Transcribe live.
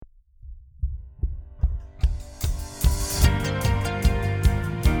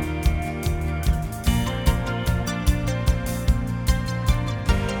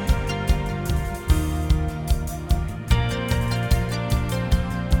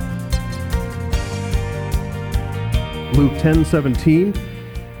Luke 10:17,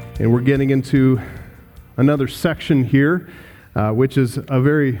 and we're getting into another section here, which is a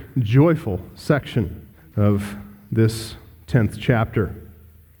very joyful section of this 10th chapter.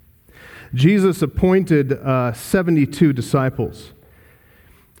 Jesus appointed 72 disciples.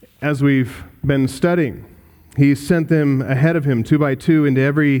 As we've been studying, he sent them ahead of him, 2 by 2, into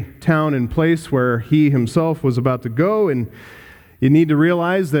every town and place where he himself was about to go. And you need to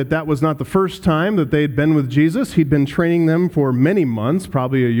realize that that was not the first time that they'd been with Jesus. He'd been training them for many months,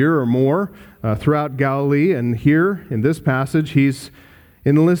 probably a year or more, throughout Galilee. And here, in this passage, he's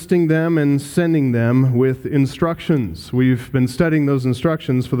enlisting them and sending them with instructions. We've been studying those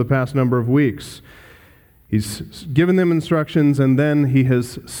instructions for the past number of weeks. He's given them instructions, and then he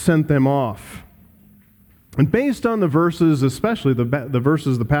has sent them off. And based on the verses, especially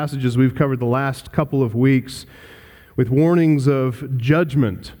the passages we've covered the last couple of weeks, with warnings of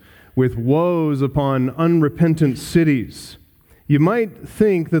judgment, with woes upon unrepentant cities, you might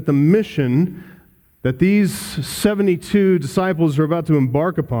think that the mission that these 72 disciples are about to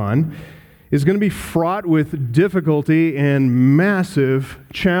embark upon is going to be fraught with difficulty and massive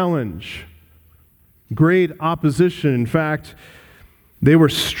challenge. Great opposition. In fact, they were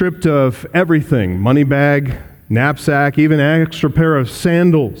stripped of everything: money bag, knapsack, even an extra pair of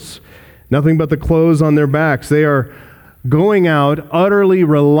sandals. Nothing but the clothes on their backs. They are going out utterly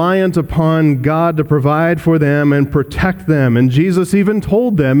reliant upon God to provide for them and protect them. And Jesus even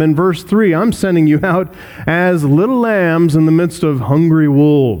told them in verse 3, "I'm sending you out as little lambs in the midst of hungry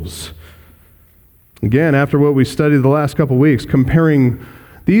wolves." Again, after what we studied the last couple weeks, comparing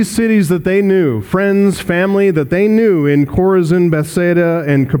these cities that they knew, friends, family that they knew in Chorazin, Bethsaida,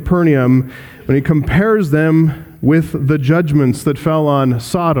 and Capernaum, when he compares them with the judgments that fell on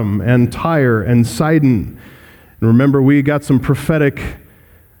Sodom and Tyre and Sidon. And remember, we got some prophetic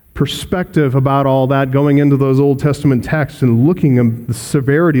perspective about all that going into those Old Testament texts and looking at the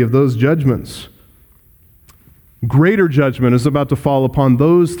severity of those judgments. Greater judgment is about to fall upon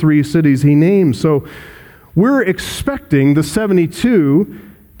those three cities he names. So we're expecting the 72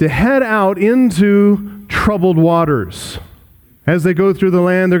 to head out into troubled waters. As they go through the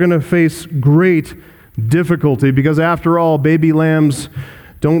land, they're going to face great difficulty because, after all, baby lambs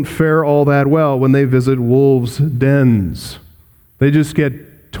don't fare all that well when they visit wolves' dens. They just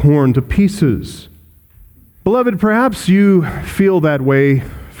get torn to pieces. Beloved, perhaps you feel that way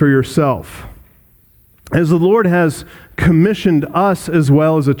for yourself. As the Lord has commissioned us as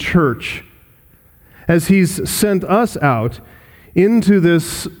well as a church, as He's sent us out into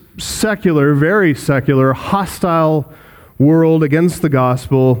this secular, very secular, hostile world against the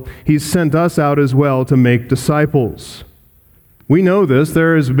gospel, He's sent us out as well to make disciples. We know this.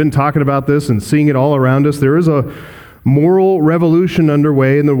 There has been talking about this and seeing it all around us. There is a moral revolution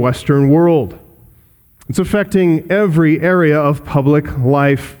underway in the Western world. It's affecting every area of public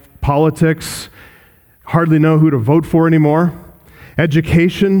life. Politics, hardly know who to vote for anymore.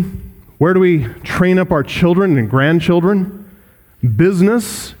 Education, where do we train up our children and grandchildren?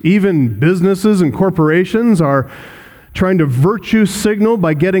 Business, even businesses and corporations are trying to virtue signal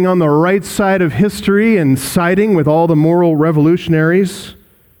by getting on the right side of history and siding with all the moral revolutionaries.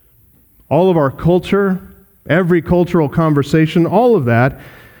 All of our culture, every cultural conversation, all of that.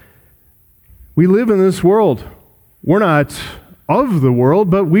 We live in this world. We're not of the world,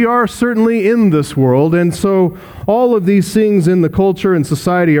 but we are certainly in this world. And so all of these things in the culture and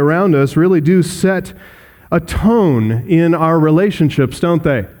society around us really do set a tone in our relationships, don't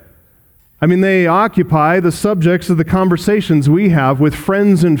they? I mean, they occupy the subjects of the conversations we have with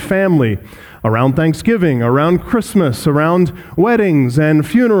friends and family around Thanksgiving, around Christmas, around weddings and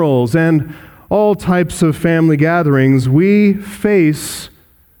funerals and all types of family gatherings. We face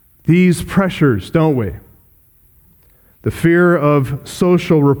these pressures, don't we? The fear of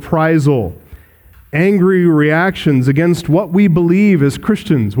social reprisal, angry reactions against what we believe as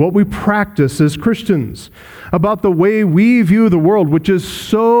Christians, what we practice as Christians, about the way we view the world, which is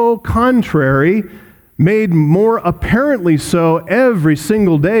so contrary, made more apparently so every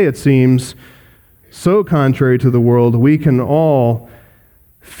single day, it seems, so contrary to the world. We can all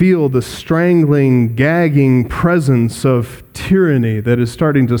feel the strangling, gagging presence of tyranny that is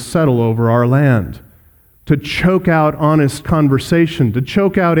starting to settle over our land, to choke out honest conversation, to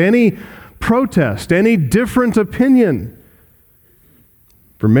choke out any protest, any different opinion.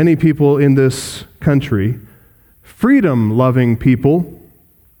 For many people in this country, freedom-loving people,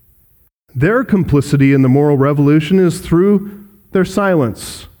 their complicity in the moral revolution is through their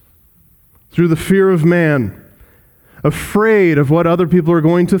silence, through the fear of man, afraid of what other people are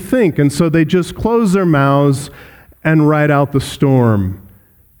going to think, and so they just close their mouths and ride out the storm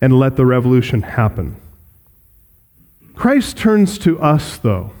and let the revolution happen. Christ turns to us,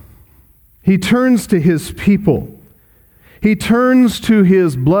 though. He turns to his people. He turns to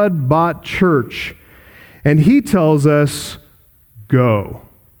his blood-bought church, and he tells us, go.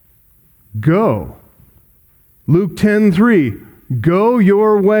 Go. Luke 10:3, go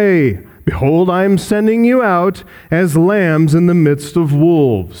your way. Behold, I am sending you out as lambs in the midst of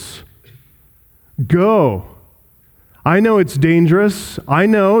wolves. Go. I know it's dangerous. I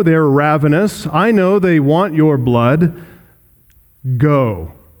know they're ravenous. I know they want your blood.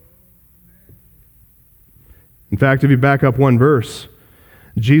 Go. In fact, if you back up one verse,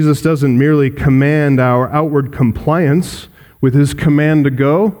 Jesus doesn't merely command our outward compliance with his command to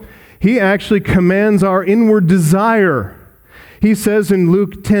go. He actually commands our inward desire. He says in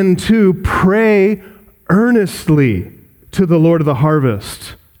Luke 10:2, pray earnestly to the Lord of the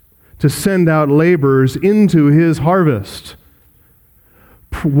harvest to send out laborers into his harvest.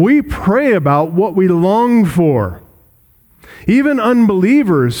 We pray about what we long for. Even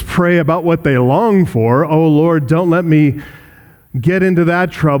unbelievers pray about what they long for. Oh Lord, don't let me get into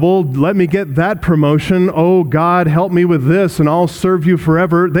that trouble. Let me get that promotion. Oh God, help me with this and I'll serve you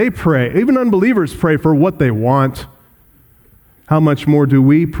forever. They pray. Even unbelievers pray for what they want. How much more do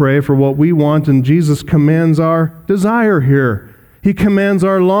we pray for what we want? And Jesus commands our desire here. He commands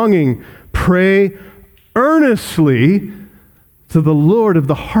our longing. Pray earnestly to the Lord of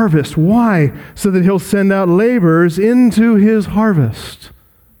the harvest. Why? So that he'll send out laborers into his harvest.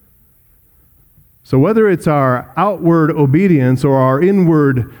 So whether it's our outward obedience or our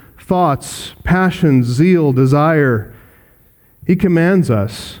inward thoughts, passions, zeal, desire, he commands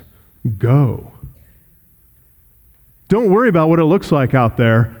us, go. Don't worry about what it looks like out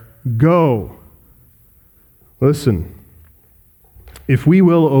there. Go. Listen, if we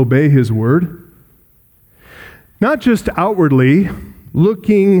will obey his word, not just outwardly,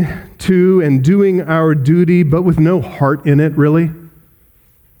 looking to and doing our duty, but with no heart in it, really.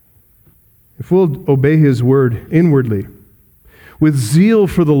 If we'll obey his word inwardly, with zeal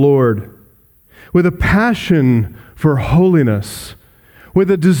for the Lord, with a passion for holiness,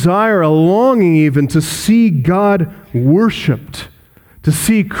 with a desire, a longing even to see God worshiped, to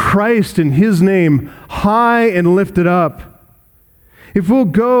see Christ in his name high and lifted up, if we'll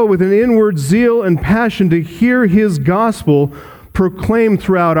go with an inward zeal and passion to hear his gospel proclaimed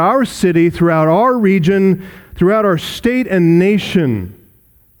throughout our city, throughout our region, throughout our state and nation,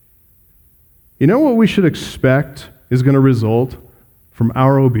 you know what we should expect is going to result from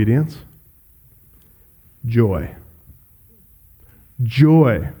our obedience? Joy.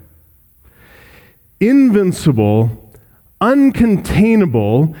 Joy. Invincible,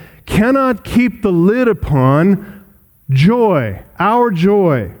 uncontainable, cannot keep the lid upon joy, our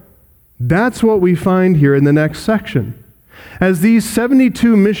joy. That's what we find here in the next section. As these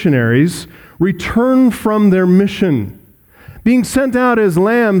 72 missionaries return from their mission, being sent out as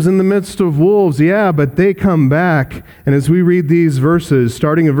lambs in the midst of wolves, yeah, but they come back. And as we read these verses,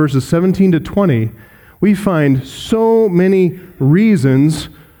 starting in verses 17 to 20, we find so many reasons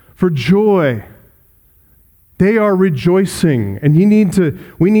for joy. They are rejoicing, and we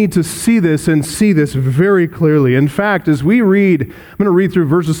need to see this and see this very clearly. In fact, as we read, I'm going to read through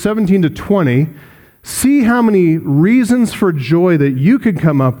verses 17 to 20, see how many reasons for joy that you could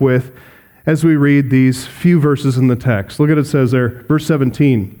come up with as we read these few verses in the text. Look at what it says there, verse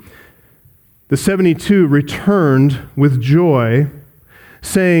 17. The 72 returned with joy,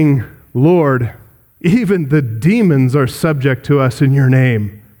 saying, Lord, even the demons are subject to us in your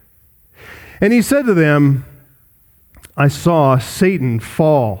name. And he said to them, I saw Satan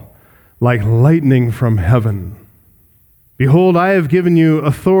fall like lightning from heaven. Behold, I have given you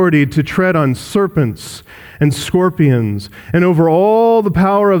authority to tread on serpents and scorpions, and over all the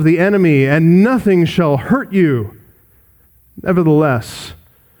power of the enemy, and nothing shall hurt you. Nevertheless,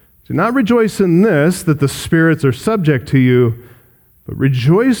 do not rejoice in this, that the spirits are subject to you, but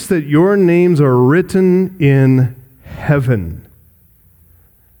rejoice that your names are written in heaven.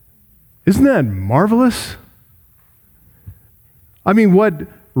 Isn't that marvelous? I mean, what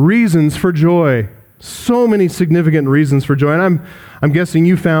reasons for joy? So many significant reasons for joy. And I'm guessing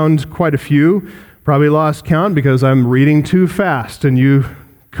you found quite a few. Probably lost count because I'm reading too fast and you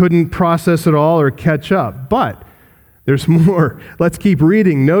couldn't process it all or catch up. But there's more. Let's keep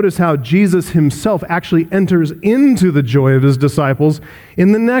reading. Notice how Jesus himself actually enters into the joy of his disciples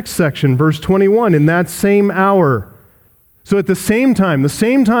in the next section, verse 21, in that same hour. So at the same time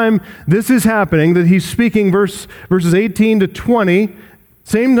this is happening, that he's speaking verses 18 to 20,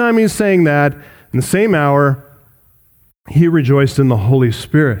 same time he's saying that, in the same hour, he rejoiced in the Holy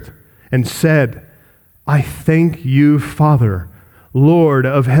Spirit and said, I thank you, Father, Lord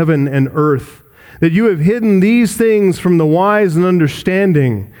of heaven and earth, that you have hidden these things from the wise and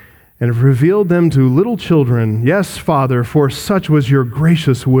understanding and have revealed them to little children. Yes, Father, for such was your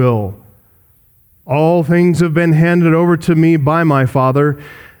gracious will. All things have been handed over to me by my Father,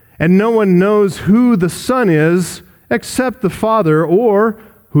 and no one knows who the Son is except the Father, or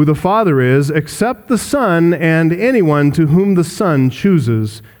who the Father is except the Son and anyone to whom the Son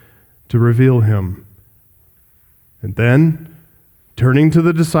chooses to reveal him. And then, turning to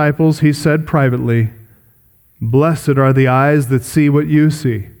the disciples, he said privately, Blessed are the eyes that see what you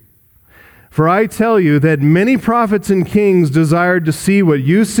see. For I tell you that many prophets and kings desired to see what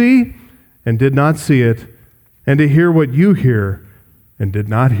you see and did not see it, and to hear what you hear and did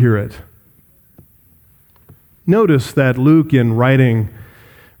not hear it. Notice that Luke, in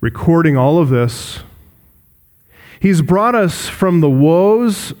recording all of this, he's brought us from the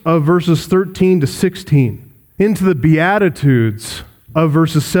woes of verses 13 to 16 into the Beatitudes of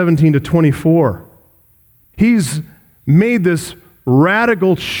verses 17 to 24. He's made this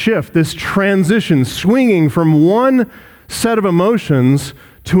radical shift, this transition, swinging from one set of emotions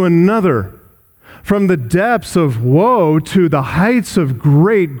to another, from the depths of woe to the heights of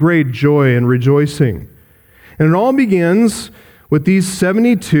great, great joy and rejoicing. And it all begins with these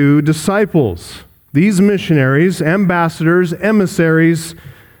 72 disciples, these missionaries, ambassadors, emissaries,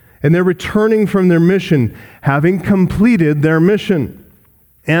 and they're returning from their mission, having completed their mission.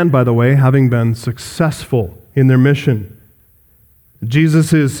 And, by the way, having been successful in their mission.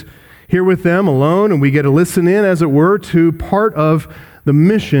 Jesus is here with them alone, and we get to listen in, as it were, to part of the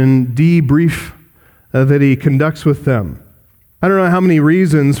mission debrief that he conducts with them. I don't know how many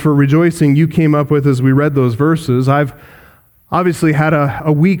reasons for rejoicing you came up with as we read those verses. I've obviously had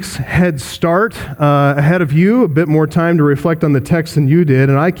a week's head start ahead of you, a bit more time to reflect on the text than you did,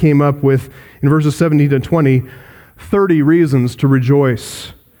 and I came up with, in verses 17 to 20, 30 reasons to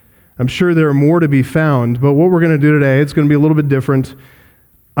rejoice. I'm sure there are more to be found, but what we're going to do today, it's going to be a little bit different.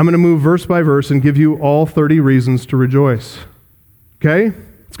 I'm going to move verse by verse and give you all 30 reasons to rejoice. Okay?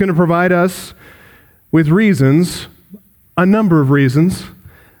 It's going to provide us with reasons, a number of reasons,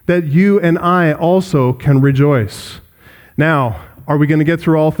 that you and I also can rejoice. Now, are we going to get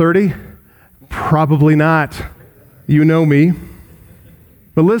through all 30? Probably not. You know me.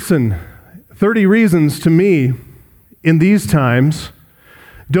 But listen, 30 reasons to me in these times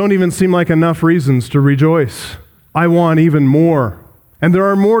don't even seem like enough reasons to rejoice. I want even more. And there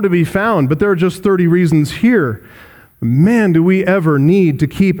are more to be found, but there are just 30 reasons here. Man, do we ever need to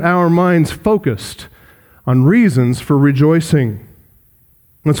keep our minds focused on reasons for rejoicing.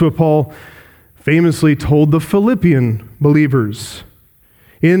 That's what Paul famously told the Philippian believers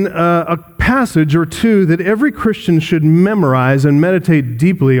in a passage or two that every Christian should memorize and meditate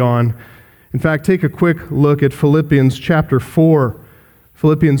deeply on. In fact, take a quick look at Philippians chapter 4.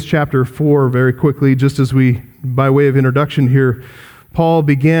 Philippians chapter 4, very quickly, just as by way of introduction here, Paul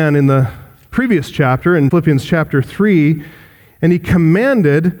began in the previous chapter, in Philippians chapter 3, and he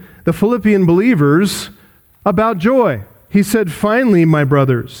commanded the Philippian believers about joy. He said, "Finally, my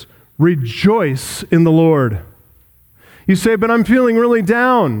brothers, rejoice in the Lord." You say, "But I'm feeling really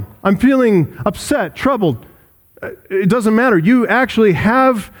down. I'm feeling upset, troubled." It doesn't matter. You actually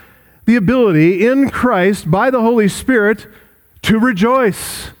have the ability in Christ, by the Holy Spirit, to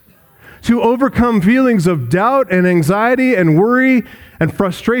rejoice, to overcome feelings of doubt and anxiety and worry and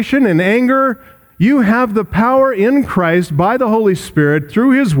frustration and anger. You have the power in Christ, by the Holy Spirit,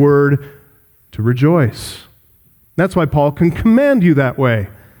 through His Word, to rejoice. That's why Paul can command you that way.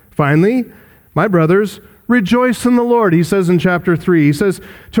 Finally, my brothers, rejoice in the Lord. He says in chapter 3, he says,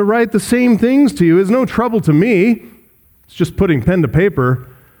 to write the same things to you is no trouble to me. It's just putting pen to paper,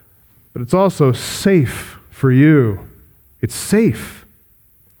 but it's also safe for you. It's safe.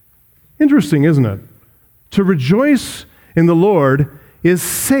 Interesting, isn't it? To rejoice in the Lord is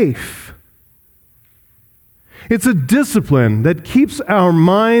safe. It's a discipline that keeps our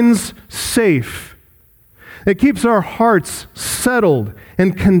minds safe. It keeps our hearts settled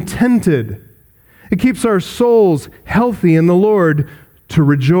and contented. It keeps our souls healthy in the Lord to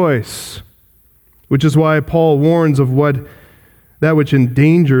rejoice. Which is why Paul warns of that which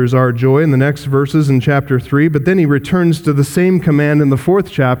endangers our joy in the next verses in chapter 3. But then he returns to the same command in the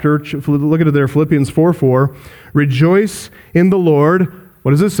 4th chapter. Look at it there, Philippians 4:4. Rejoice in the Lord.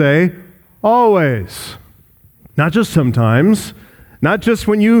 What does it say? Always. Not just sometimes. Not just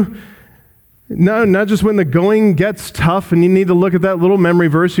when the going gets tough and you need to look at that little memory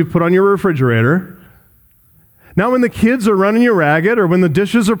verse you put on your refrigerator. Not when the kids are running you ragged or when the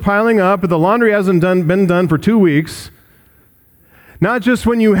dishes are piling up or the laundry hasn't been done for 2 weeks. Not just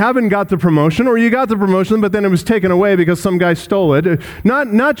when you haven't got the promotion, or you got the promotion, but then it was taken away because some guy stole it.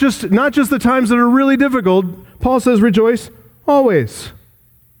 Not just the times that are really difficult. Paul says, rejoice always.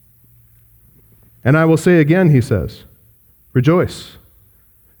 And I will say again, he says, rejoice.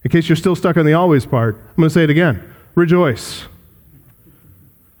 In case you're still stuck on the always part, I'm going to say it again. Rejoice.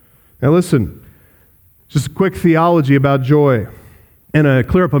 Now listen, just a quick theology about joy, and to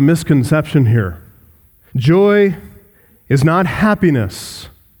clear up a misconception here. Joy is not happiness,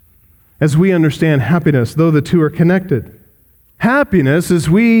 as we understand happiness, though the two are connected. Happiness, as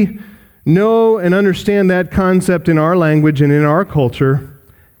we know and understand that concept in our language and in our culture,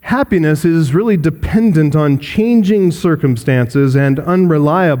 happiness is really dependent on changing circumstances and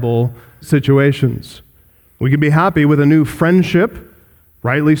unreliable situations. We can be happy with a new friendship,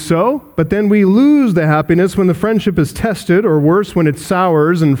 rightly so, but then we lose the happiness when the friendship is tested, or worse, when it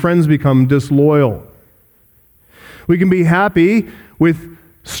sours and friends become disloyal. We can be happy with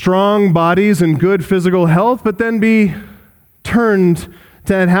strong bodies and good physical health, but then be turned to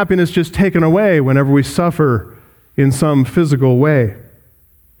that happiness just taken away whenever we suffer in some physical way.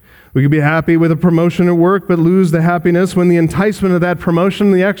 We can be happy with a promotion at work, but lose the happiness when the enticement of that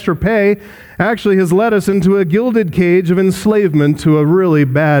promotion, the extra pay, actually has led us into a gilded cage of enslavement to a really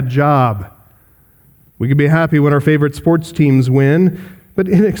bad job. We can be happy when our favorite sports teams win, but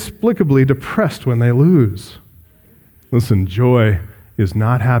inexplicably depressed when they lose. Listen, joy is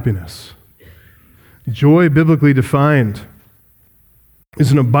not happiness. Joy, biblically defined,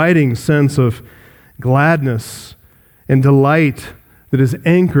 is an abiding sense of gladness and delight that is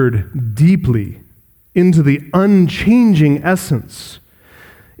anchored deeply into the unchanging essence,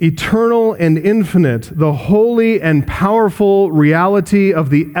 eternal and infinite, the holy and powerful reality of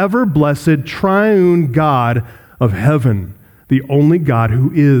the ever-blessed triune God of heaven, the only God who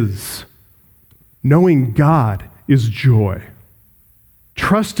is. Knowing God is joy.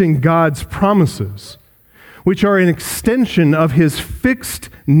 Trusting God's promises, which are an extension of His fixed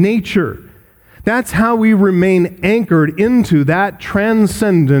nature. That's how we remain anchored into that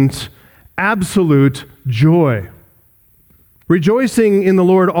transcendent, absolute joy. Rejoicing in the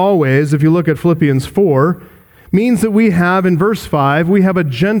Lord always, if you look at Philippians 4, means that we have, in verse 5, we have a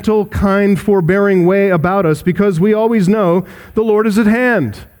gentle, kind, forbearing way about us because we always know the Lord is at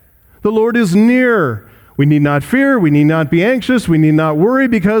hand. The Lord is near. We need not fear, we need not be anxious, we need not worry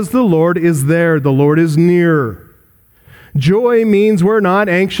because the Lord is there, the Lord is near. Joy means we're not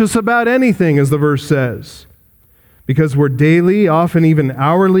anxious about anything, as the verse says, because we're daily, often even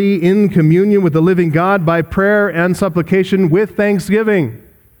hourly, in communion with the living God by prayer and supplication with thanksgiving.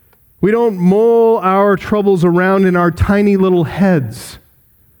 We don't mull our troubles around in our tiny little heads.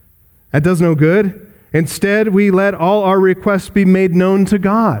 That does no good. Instead, we let all our requests be made known to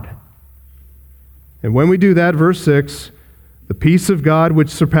God. And when we do that, verse 6, the peace of God which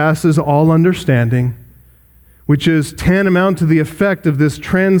surpasses all understanding, which is tantamount to the effect of this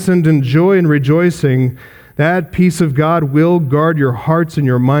transcendent joy and rejoicing, that peace of God will guard your hearts and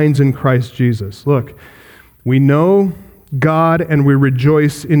your minds in Christ Jesus. Look, we know God and we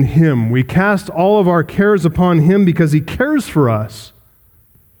rejoice in Him. We cast all of our cares upon Him because He cares for us.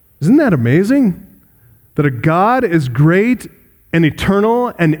 Isn't that amazing? That a God is great and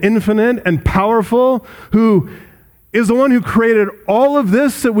eternal and infinite and powerful, who is the one who created all of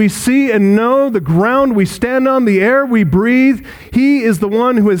this that we see and know, the ground we stand on, the air we breathe. He is the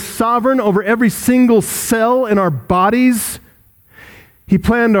one who is sovereign over every single cell in our bodies. He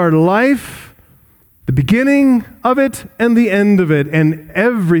planned our life, the beginning of it and the end of it, and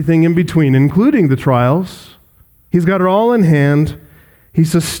everything in between, including the trials. He's got it all in hand. He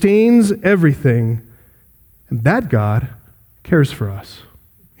sustains everything. And that God cares for us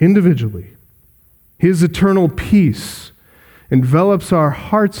individually. His eternal peace envelops our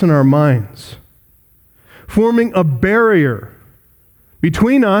hearts and our minds, forming a barrier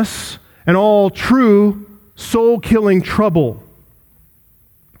between us and all true soul-killing trouble.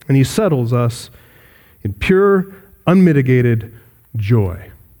 And He settles us in pure, unmitigated joy.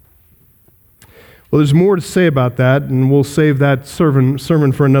 Well, there's more to say about that, and we'll save that sermon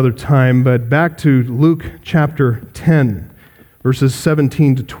for another time, but back to Luke chapter 10, verses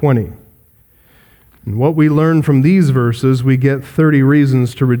 17 to 20. And what we learn from these verses, we get 30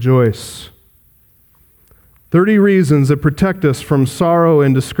 reasons to rejoice. 30 reasons that protect us from sorrow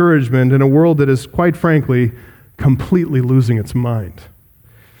and discouragement in a world that is, quite frankly, completely losing its mind.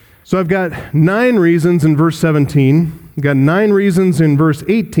 So I've got 9 reasons in verse 17, I've got 9 reasons in verse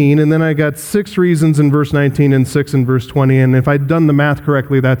 18, and then I got 6 reasons in verse 19 and 6 in verse 20, and if I'd done the math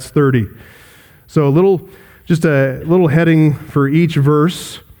correctly, that's 30. So just a little heading for each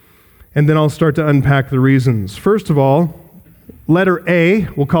verse, and then I'll start to unpack the reasons. First of all, letter A,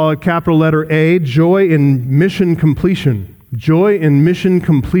 we'll call it capital letter A, joy in mission completion. Joy in mission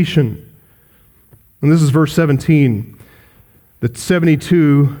completion. And this is verse 17. The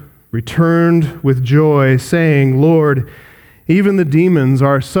 72 returned with joy, saying, Lord, even the demons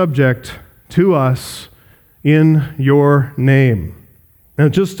are subject to us in your name. Now,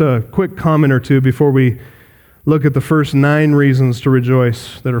 just a quick comment or two before we look at the first 9 reasons to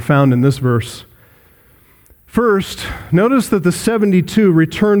rejoice that are found in this verse. First, notice that the 72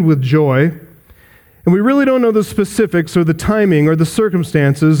 returned with joy, and we really don't know the specifics or the timing or the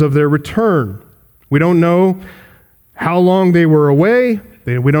circumstances of their return. We don't know how long they were away.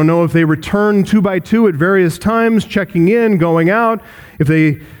 We don't know if they returned 2 by 2 at various times, checking in, going out, if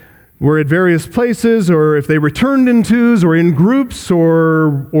they were at various places, or if they returned in twos or in groups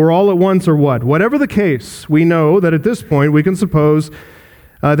or all at once or what. Whatever the case, we know that at this point we can suppose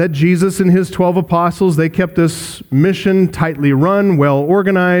that Jesus and his 12 apostles, they kept this mission tightly run, well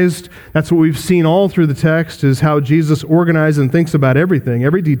organized. That's what we've seen all through the text, is how Jesus organizes and thinks about everything,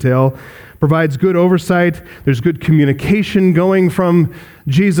 every detail, provides good oversight. There's good communication going from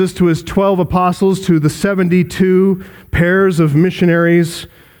Jesus to his 12 apostles to the 72 pairs of missionaries.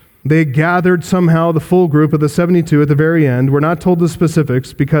 They gathered somehow the full group of the 72 at the very end. We're not told the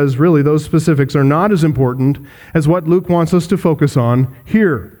specifics because really those specifics are not as important as what Luke wants us to focus on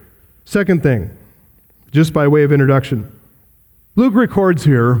here. Second thing, just by way of introduction. Luke records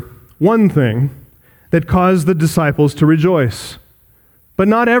here one thing that caused the disciples to rejoice, but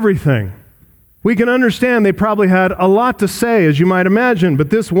not everything. We can understand they probably had a lot to say, as you might imagine, but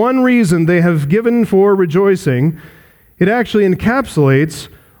this one reason they have given for rejoicing, it actually encapsulates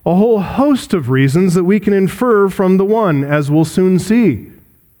a whole host of reasons that we can infer from the one, as we'll soon see.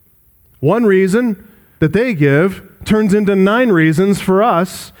 One reason that they give turns into 9 reasons for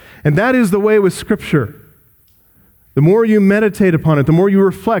us, and that is the way with Scripture. The more you meditate upon it, the more you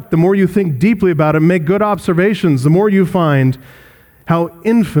reflect, the more you think deeply about it, make good observations, the more you find how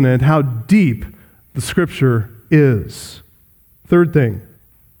infinite, how deep the Scripture is. Third thing,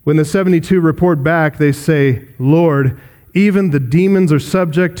 when the 72 report back, they say, Lord, even the demons are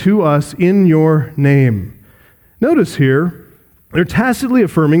subject to us in your name. Notice here, they're tacitly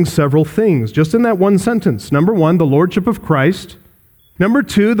affirming several things, just in that one sentence. Number 1, the lordship of Christ. Number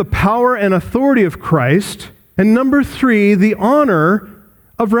 2, the power and authority of Christ. And number 3, the honor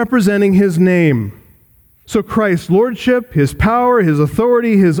of representing his name. So Christ's lordship, his power, his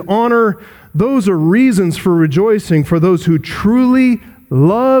authority, his honor, those are reasons for rejoicing for those who truly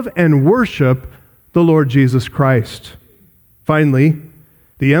love and worship the Lord Jesus Christ. Finally,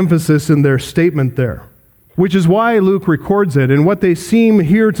 the emphasis in their statement there, which is why Luke records it, and what they seem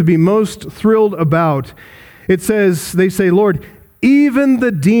here to be most thrilled about. It says, they say, Lord, even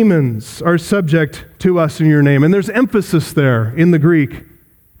the demons are subject to us in your name. And there's emphasis there in the Greek.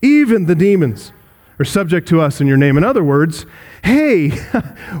 Even the demons are subject to us in your name. In other words, hey,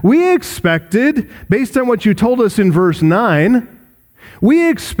 we expected, based on what you told us in verse 9, we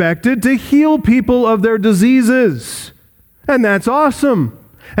expected to heal people of their diseases. And that's awesome.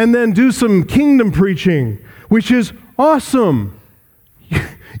 And then do some kingdom preaching, which is awesome.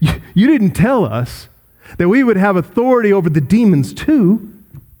 You didn't tell us that we would have authority over the demons too.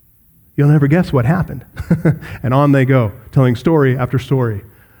 You'll never guess what happened. And on they go, telling story after story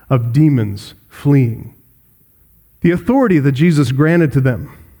of demons fleeing. The authority that Jesus granted to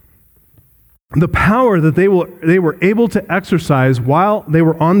them, the power that they were able to exercise while they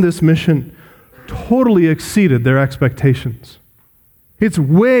were on this mission, totally exceeded their expectations. It's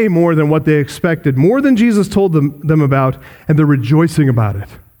way more than what they expected, more than Jesus told them about, and they're rejoicing about it.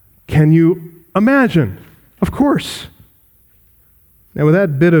 Can you imagine? Of course. Now, with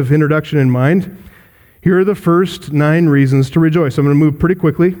that bit of introduction in mind, here are the first 9 reasons to rejoice. I'm going to move pretty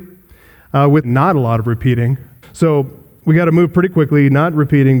quickly with not a lot of repeating. So we got to move pretty quickly, not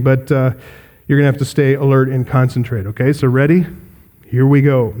repeating, but you're going to have to stay alert and concentrate, okay? So ready? Here we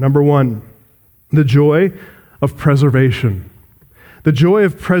go. Number 1. The joy of preservation. The joy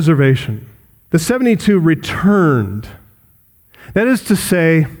of preservation. The 72 returned. That is to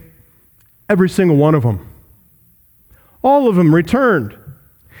say, every single one of them. All of them returned.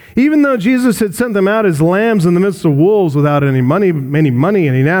 Even though Jesus had sent them out as lambs in the midst of wolves without any money,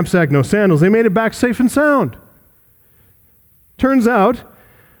 any knapsack, no sandals, they made it back safe and sound. Turns out,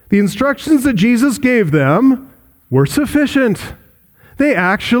 the instructions that Jesus gave them were sufficient. They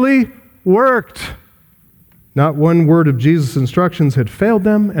actually worked. Not one word of Jesus' instructions had failed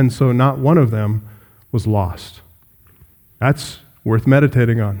them, and so not one of them was lost. That's worth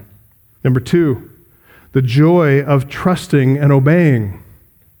meditating on. Number 2, the joy of trusting and obeying.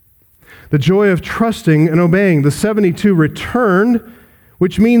 The joy of trusting and obeying. The 72 returned,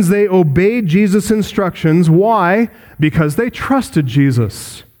 which means they obeyed Jesus' instructions. Why? Because they trusted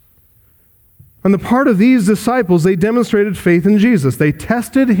Jesus. On the part of these disciples, they demonstrated faith in Jesus. They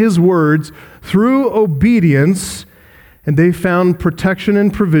tested his words through obedience, and they found protection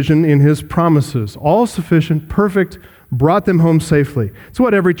and provision in his promises. All sufficient, perfect, brought them home safely. It's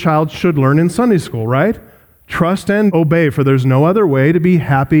what every child should learn in Sunday school, right? Trust and obey, for there's no other way to be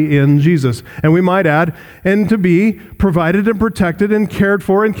happy in Jesus. And we might add, and to be provided and protected and cared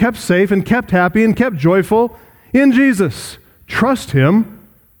for and kept safe and kept happy and kept joyful in Jesus. Trust him,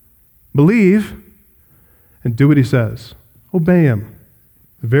 believe, and do what he says. Obey him.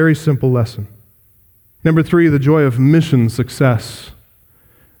 A very simple lesson. Number 3, the joy of mission success.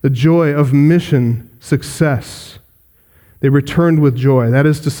 The joy of mission success. They returned with joy. That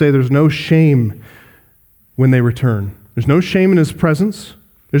is to say, there's no shame when they return. There's no shame in his presence.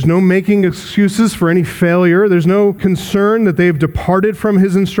 There's no making excuses for any failure. There's no concern that they've departed from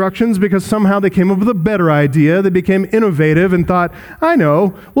his instructions because somehow they came up with a better idea. They became innovative and thought, I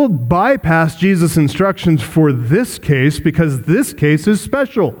know, we'll bypass Jesus' instructions for this case because this case is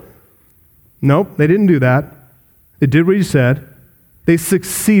special. Nope, they didn't do that. They did what he said. They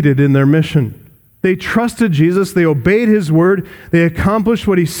succeeded in their mission. They trusted Jesus, they obeyed his word, they accomplished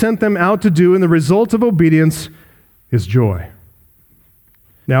what he sent them out to do, and the result of obedience is joy.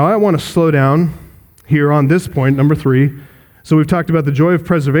 Now, I want to slow down here on this point, number 3. So we've talked about the joy of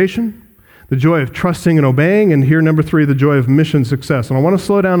preservation, the joy of trusting and obeying, and here, number 3, the joy of mission success. And I want to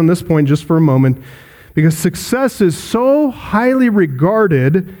slow down on this point just for a moment, because success is so highly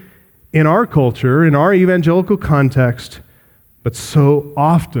regarded in our culture, in our evangelical context, but so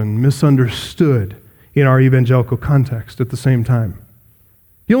often misunderstood in our evangelical context at the same time.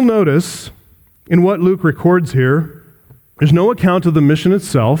 You'll notice in what Luke records here, there's no account of the mission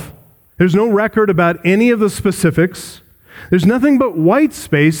itself. There's no record about any of the specifics. There's nothing but white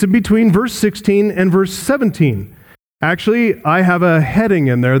space in between verse 16 and verse 17. Actually, I have a heading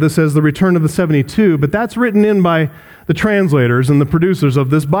in there that says the return of the 72, but that's written in by the translators and the producers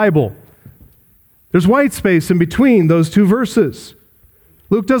of this Bible. There's white space in between those two verses.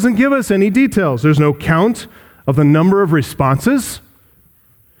 Luke doesn't give us any details. There's no count of the number of responses.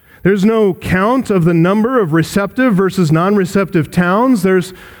 There's no count of the number of receptive versus non-receptive towns.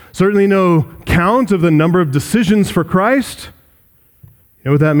 There's certainly no count of the number of decisions for Christ. You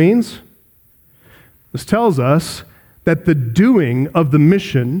know what that means? This tells us that the doing of the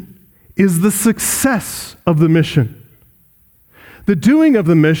mission is the success of the mission. The doing of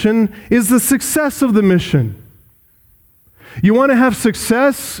the mission is the success of the mission. You want to have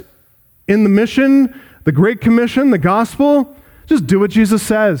success in the mission, the Great Commission, the gospel? Just do what Jesus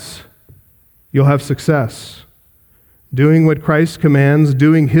says. You'll have success. Doing what Christ commands,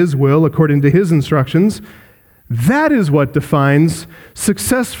 doing his will according to his instructions, that is what defines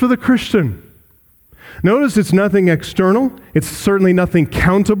success for the Christian. Notice it's nothing external. It's certainly nothing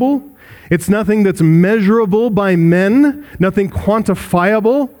countable. It's nothing that's measurable by men, nothing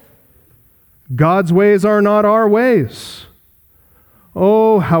quantifiable. God's ways are not our ways.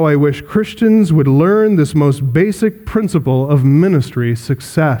 Oh, how I wish Christians would learn this most basic principle of ministry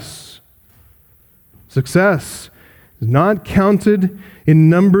success. Success is not counted in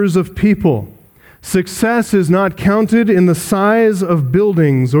numbers of people. Success is not counted in the size of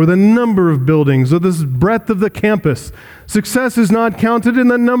buildings or the number of buildings or the breadth of the campus. Success is not counted in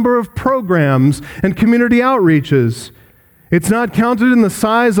the number of programs and community outreaches. It's not counted in the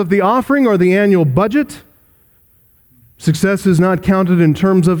size of the offering or the annual budget. Success is not counted in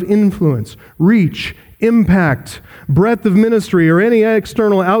terms of influence, reach, impact, breadth of ministry, or any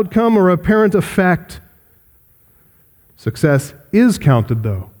external outcome or apparent effect. Success is counted,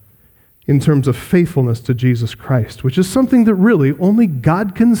 though, in terms of faithfulness to Jesus Christ, which is something that really only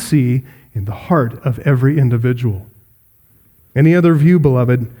God can see in the heart of every individual. Any other view,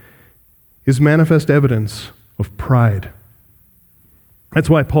 beloved, is manifest evidence of pride. That's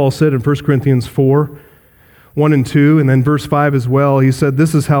why Paul said in 1 Corinthians 4, 1 and 2, and then verse 5 as well, he said,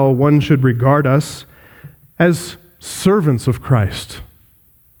 this is how one should regard us as servants of Christ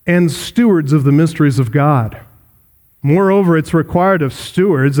and stewards of the mysteries of God. Moreover, it's required of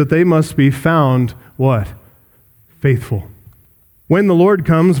stewards that they must be found, what? Faithful. When the Lord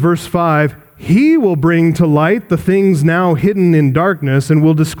comes, verse 5, he will bring to light the things now hidden in darkness and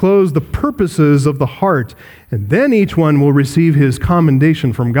will disclose the purposes of the heart. And then each one will receive his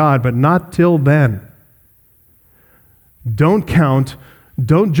commendation from God, but not till then. Don't count.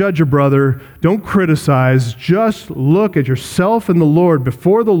 Don't judge your brother. Don't criticize. Just look at yourself and the Lord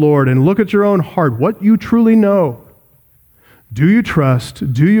before the Lord and look at your own heart, what you truly know. Do you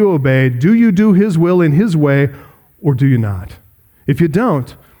trust? Do you obey? Do you do his will in his way, or do you not? If you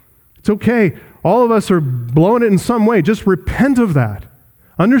don't, it's okay. All of us are blowing it in some way. Just repent of that.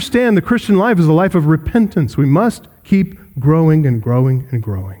 Understand the Christian life is a life of repentance. We must keep growing and growing and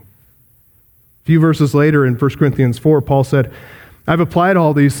growing. A few verses later in 1 Corinthians 4, Paul said, I've applied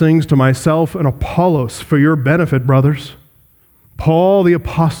all these things to myself and Apollos for your benefit, brothers. Paul the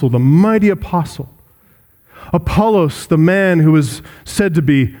apostle, the mighty apostle. Apollos, the man who is said to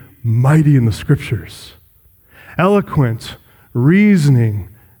be mighty in the scriptures. Eloquent, reasoning,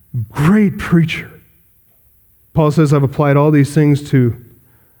 great preacher. Paul says, I've applied all these things to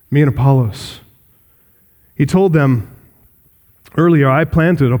me and Apollos. He told them earlier, I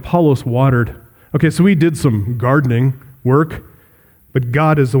planted, Apollos watered. Okay, so we did some gardening work, but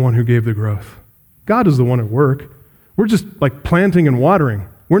God is the one who gave the growth. God is the one at work. We're just like planting and watering.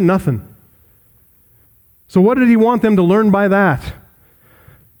 We're nothing. So what did he want them to learn by that?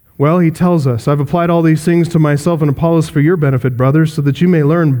 Well, he tells us, I've applied all these things to myself and Apollos for your benefit, brothers, so that you may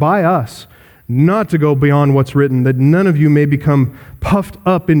learn by us not to go beyond what's written, that none of you may become puffed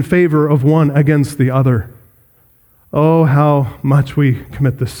up in favor of one against the other. Oh, how much we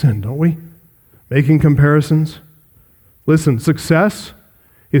commit this sin, don't we? Making comparisons. Listen, success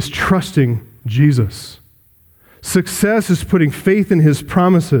is trusting Jesus. Success is putting faith in his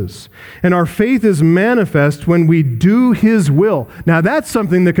promises. And our faith is manifest when we do his will. Now that's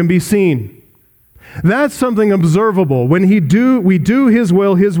something that can be seen. That's something observable. When we do his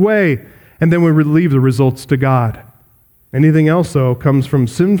will, his way, and then we leave the results to God. Anything else, though, comes from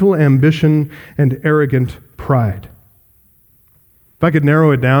sinful ambition and arrogant pride. If I could narrow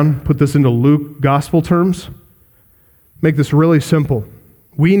it down, put this into Luke gospel terms, make this really simple.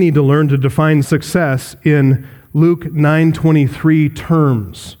 We need to learn to define success in Luke 9:23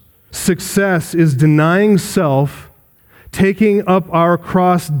 terms. Success is denying self, taking up our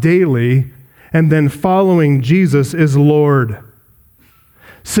cross daily, and then following Jesus as Lord.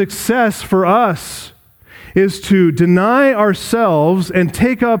 Success for us is to deny ourselves and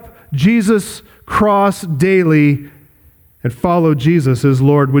take up Jesus' cross daily and follow Jesus as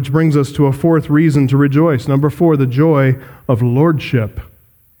Lord, which brings us to a fourth reason to rejoice. Number 4, the joy of lordship.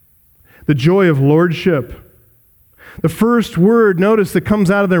 The joy of lordship. The first word, notice, that comes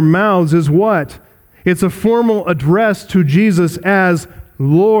out of their mouths is what? It's a formal address to Jesus as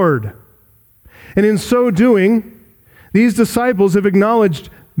Lord. And in so doing, these disciples have acknowledged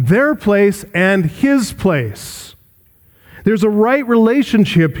their place and his place. There's a right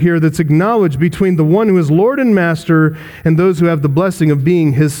relationship here that's acknowledged between the one who is Lord and Master and those who have the blessing of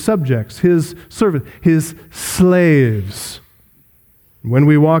being his subjects, his servants, his slaves. When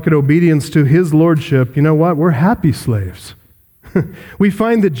we walk in obedience to his lordship, you know what? We're happy slaves. We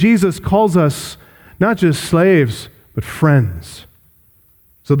find that Jesus calls us not just slaves, but friends.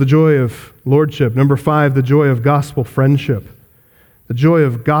 So the joy of lordship. Number 5, the joy of gospel friendship. The joy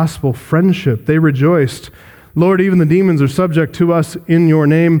of gospel friendship. They rejoiced. Lord, even the demons are subject to us in your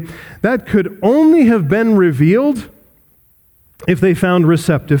name. That could only have been revealed if they found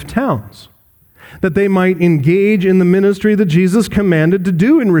receptive towns, that they might engage in the ministry that Jesus commanded to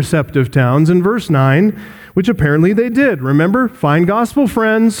do in receptive towns in verse 9, which apparently they did. Remember, find gospel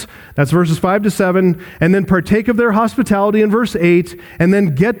friends, that's verses 5 to 7, and then partake of their hospitality in verse 8, and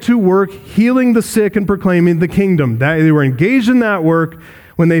then get to work healing the sick and proclaiming the kingdom. They were engaged in that work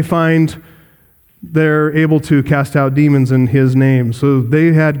when they find they're able to cast out demons in his name. So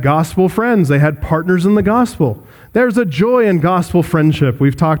they had gospel friends. They had partners in the gospel. There's a joy in gospel friendship.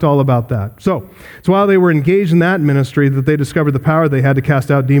 We've talked all about that. So while they were engaged in that ministry, that they discovered the power they had to cast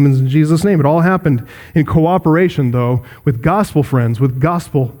out demons in Jesus' name. It all happened in cooperation, though, with gospel friends, with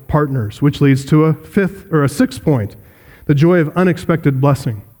gospel partners, which leads to a sixth point, the joy of unexpected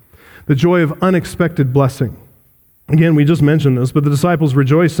blessing. The joy of unexpected blessing. Again, we just mentioned this, but the disciples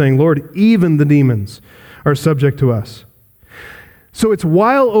rejoiced, saying, Lord, even the demons are subject to us. So it's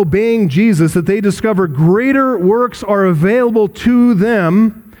while obeying Jesus that they discover greater works are available to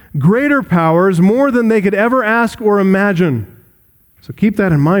them, greater powers, more than they could ever ask or imagine. So keep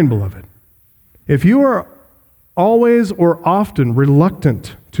that in mind, beloved. If you are always or often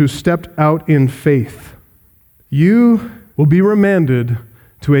reluctant to step out in faith, you will be remanded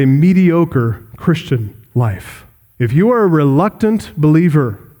to a mediocre Christian life. If you are a reluctant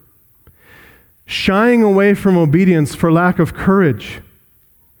believer, shying away from obedience for lack of courage,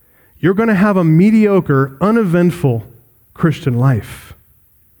 you're going to have a mediocre, uneventful Christian life.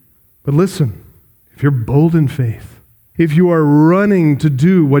 But listen, if you're bold in faith, if you are running to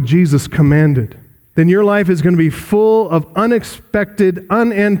do what Jesus commanded, then your life is going to be full of unexpected,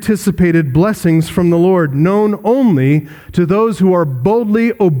 unanticipated blessings from the Lord, known only to those who are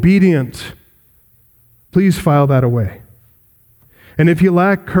boldly obedient. Please file that away. And if you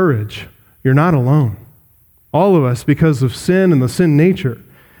lack courage, you're not alone. All of us, because of sin and the sin nature,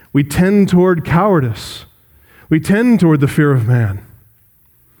 we tend toward cowardice. We tend toward the fear of man.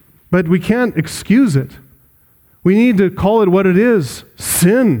 But we can't excuse it. We need to call it what it is,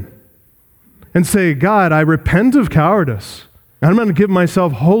 sin. And say, God, I repent of cowardice. And I'm going to give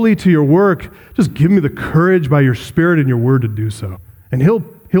myself wholly to your work. Just give me the courage by your Spirit and your word to do so. And he'll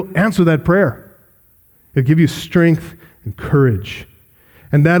answer that prayer. He'll give you strength and courage.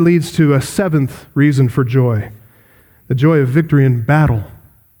 And that leads to a seventh reason for joy. The joy of victory in battle.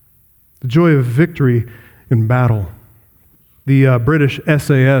 The joy of victory in battle. The British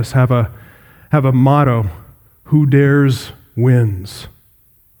SAS have a motto, who dares wins.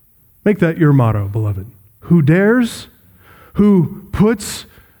 Make that your motto, beloved. Who dares? Who puts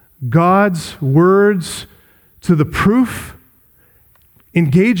God's words to the proof,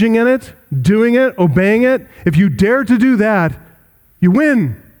 engaging in it, doing it, obeying it. If you dare to do that, you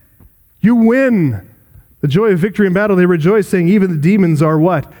win. You win. The joy of victory in battle, they rejoice, saying even the demons are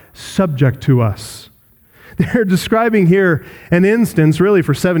what? Subject to us. They're describing here an instance, really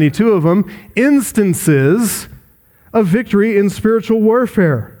for 72 of them, instances of victory in spiritual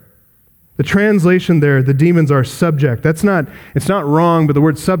warfare. The translation there, the demons are subject. It's not wrong, but the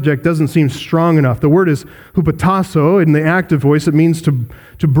word subject doesn't seem strong enough. The word is hupotasso. In the active voice, it means to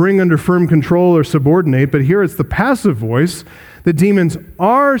bring under firm control or subordinate, but here it's the passive voice. The demons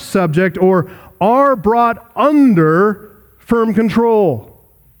are subject or are brought under firm control.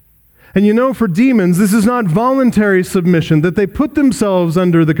 And you know, for demons, this is not voluntary submission, that they put themselves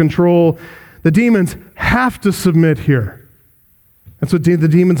under the control. The demons have to submit here. That's what the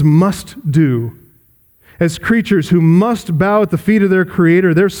demons must do. As creatures who must bow at the feet of their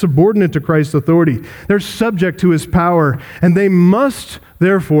Creator, they're subordinate to Christ's authority. They're subject to His power, and they must,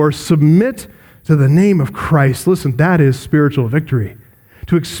 therefore, submit to the name of Christ. Listen, that is spiritual victory.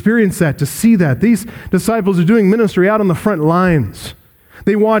 To experience that, to see that. These disciples are doing ministry out on the front lines.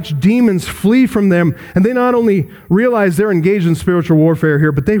 They watch demons flee from them, and they not only realize they're engaged in spiritual warfare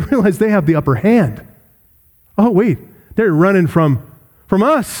here, but they realize they have the upper hand. Oh, wait, they're running from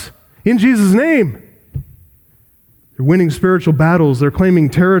us in Jesus' name. They're winning spiritual battles. They're claiming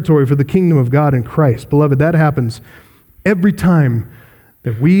territory for the kingdom of God in Christ. Beloved, that happens every time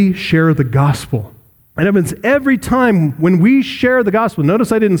that we share the gospel. It happens every time when we share the gospel.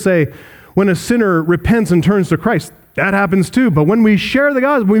 Notice I didn't say when a sinner repents and turns to Christ. That happens too. But when we share the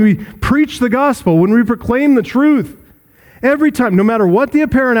gospel, when we preach the gospel, when we proclaim the truth, every time, no matter what the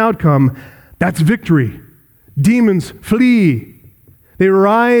apparent outcome, that's victory. Demons flee. They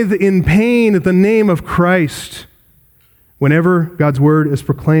writhe in pain at the name of Christ whenever God's word is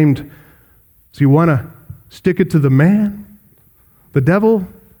proclaimed. So you want to stick it to the man, the devil?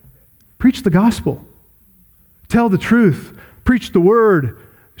 Preach the gospel. Tell the truth. Preach the word.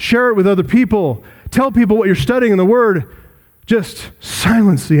 Share it with other people. Tell people what you're studying in the word. Just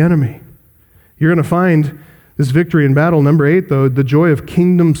silence the enemy. You're going to find this victory in battle. Number 8, though, the joy of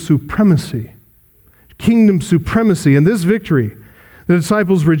kingdom supremacy. Kingdom supremacy. And this victory, the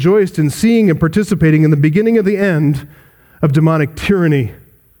disciples rejoiced in seeing and participating in the beginning of the end of demonic tyranny.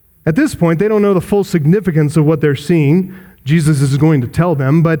 At this point, they don't know the full significance of what they're seeing. Jesus is going to tell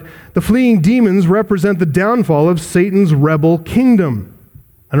them, but the fleeing demons represent the downfall of Satan's rebel kingdom.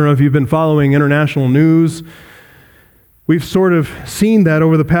 I don't know if you've been following international news. We've sort of seen that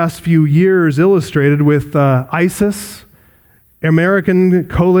over the past few years illustrated with ISIS, American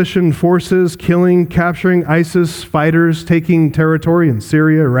coalition forces capturing ISIS fighters, taking territory in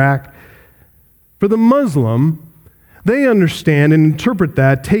Syria, Iraq. For the Muslim, they understand and interpret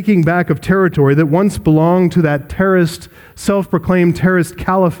that taking back of territory that once belonged to that terrorist, self-proclaimed terrorist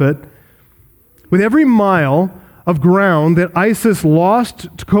caliphate. With every mile of ground that ISIS lost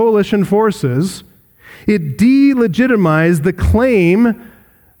to coalition forces, it delegitimized the claim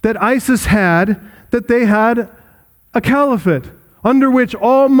that ISIS had that they had a caliphate under which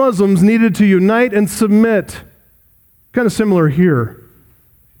all Muslims needed to unite and submit. Kind of similar here.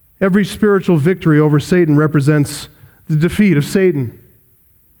 Every spiritual victory over Satan represents the defeat of Satan,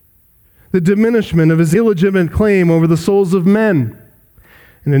 the diminishment of his illegitimate claim over the souls of men.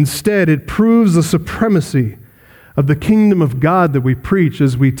 And instead, it proves the supremacy of the kingdom of God that we preach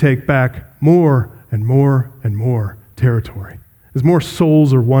as we take back more and more and more territory, as more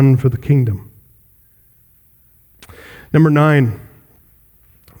souls are won for the kingdom. Number 9,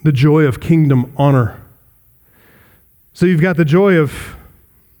 the joy of kingdom honor. So you've got the joy of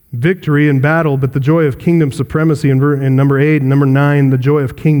victory in battle, but the joy of kingdom supremacy in number 8, and number 9, the joy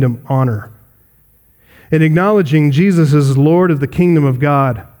of kingdom honor. In acknowledging Jesus as Lord of the kingdom of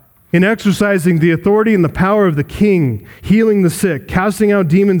God, in exercising the authority and the power of the King, healing the sick, casting out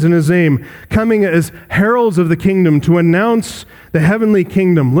demons in His name, coming as heralds of the kingdom to announce the heavenly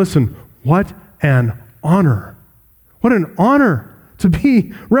kingdom. Listen, what an honor. What an honor to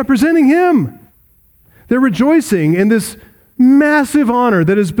be representing Him. They're rejoicing in this massive honor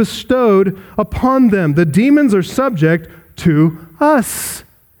that is bestowed upon them. The demons are subject to us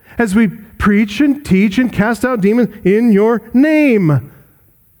as we preach and teach and cast out demons in your name.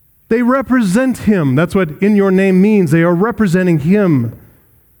 They represent Him. That's what in your name means. They are representing Him.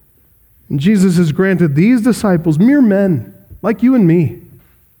 And Jesus has granted these disciples, mere men like you and me,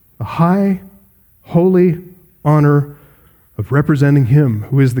 a high, holy honor of representing Him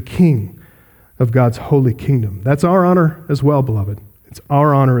who is the King of God's holy kingdom. That's our honor as well, beloved. It's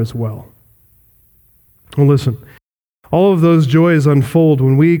our honor as well. Well, listen, all of those joys unfold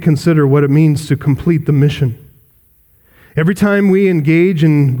when we consider what it means to complete the mission. Every time we engage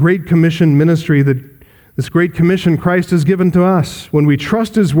in Great Commission ministry, this Great Commission Christ has given to us, when we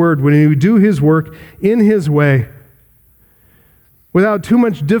trust His word, when we do His work in His way, without too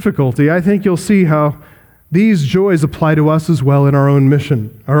much difficulty, I think you'll see how these joys apply to us as well in our own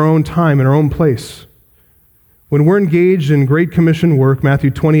mission, our own time, in our own place. When we're engaged in Great Commission work,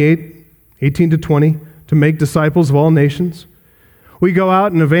 Matthew 28, 18 to 20, to make disciples of all nations, we go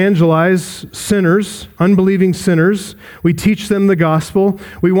out and evangelize sinners, unbelieving sinners. We teach them the gospel.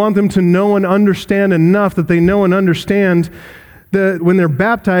 We want them to know and understand enough that they know and understand that when they're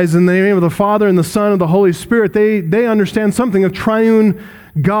baptized in the name of the Father and the Son and the Holy Spirit, they understand something of triune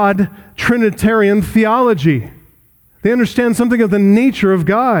God, Trinitarian theology. They understand something of the nature of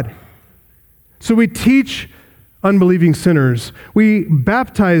God. So we teach unbelieving sinners. We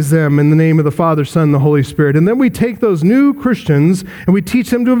baptize them in the name of the Father, Son, and the Holy Spirit. And then we take those new Christians and we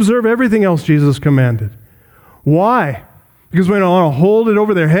teach them to observe everything else Jesus commanded. Why? Because we don't want to hold it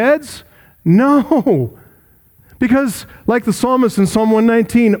over their heads? No. Because, like the psalmist in Psalm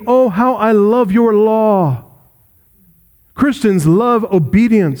 119, oh, how I love your law. Christians love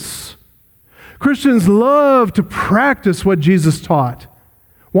obedience. Christians love to practice what Jesus taught.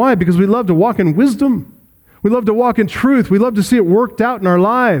 Why? Because we love to walk in wisdom. We love to walk in truth. We love to see it worked out in our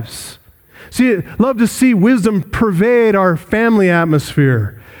lives. Love to see wisdom pervade our family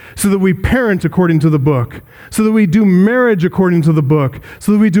atmosphere so that we parent according to the book, so that we do marriage according to the book,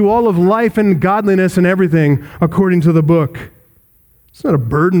 so that we do all of life and godliness and everything according to the book. It's not a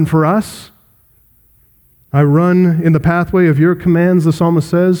burden for us. I run in the pathway of your commands, the psalmist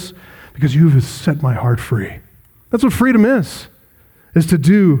says, because you have set my heart free. That's what freedom is to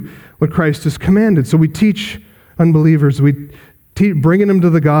do what Christ has commanded. So we teach unbelievers, bringing them to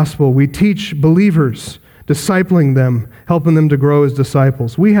the gospel. We teach believers, discipling them, helping them to grow as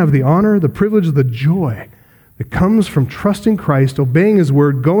disciples. We have the honor, the privilege, the joy that comes from trusting Christ, obeying His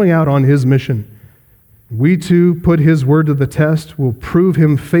word, going out on His mission. We too put His word to the test, will prove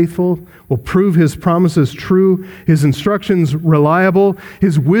Him faithful, will prove His promises true, His instructions reliable,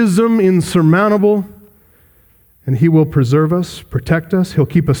 His wisdom insurmountable, and He will preserve us, protect us, He'll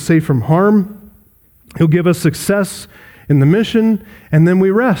keep us safe from harm, He'll give us success in the mission, and then we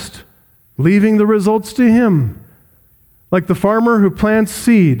rest, leaving the results to Him. Like the farmer who plants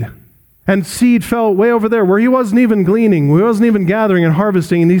seed, and seed fell way over there where he wasn't even gleaning, he wasn't even gathering and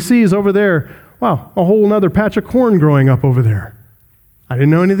harvesting, and he sees over there, wow, a whole other patch of corn growing up over there. I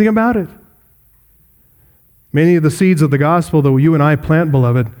didn't know anything about it. Many of the seeds of the gospel that you and I plant,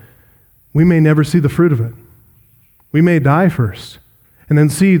 beloved, we may never see the fruit of it. We may die first, and then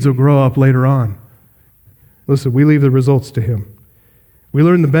seeds will grow up later on. Listen, we leave the results to Him. We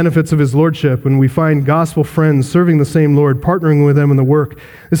learn the benefits of His lordship when we find gospel friends serving the same Lord, partnering with them in the work.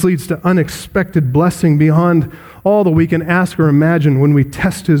 This leads to unexpected blessing beyond all that we can ask or imagine when we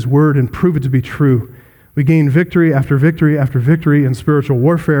test His word and prove it to be true. We gain victory after victory after victory in spiritual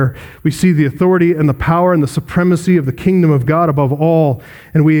warfare. We see the authority and the power and the supremacy of the kingdom of God above all,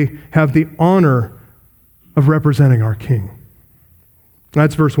 and we have the honor of representing our King.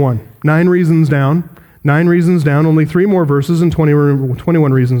 That's verse 1. 9 reasons down. 9 reasons down, only 3 more verses and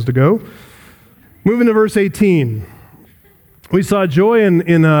 21 reasons to go. Moving to verse 18. We saw joy in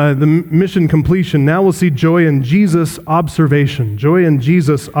the mission completion. Now we'll see joy in Jesus' observation. Joy in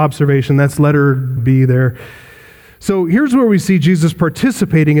Jesus' observation. That's letter B there. So here's where we see Jesus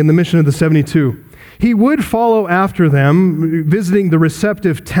participating in the mission of the 72. He would follow after them, visiting the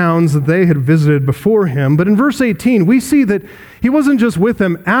receptive towns that they had visited before him. But in verse 18, we see that he wasn't just with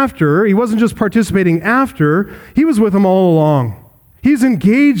them after, he wasn't just participating after, he was with them all along. He's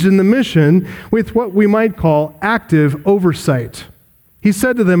engaged in the mission with what we might call active oversight. He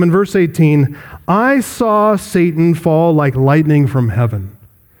said to them in verse 18, I saw Satan fall like lightning from heaven.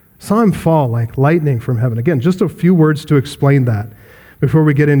 Saw him fall like lightning from heaven. Again, just a few words to explain that before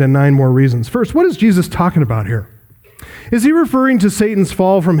we get into 9 more reasons. First, what is Jesus talking about here? Is he referring to Satan's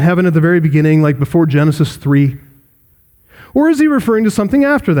fall from heaven at the very beginning, like before Genesis 3? Or is he referring to something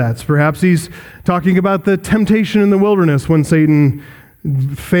after that? So perhaps he's talking about the temptation in the wilderness when Satan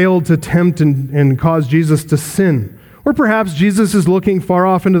failed to tempt and cause Jesus to sin. Or perhaps Jesus is looking far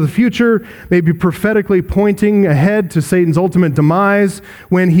off into the future, maybe prophetically pointing ahead to Satan's ultimate demise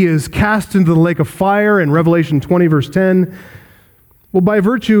when he is cast into the lake of fire in Revelation 20, verse 10. Well, by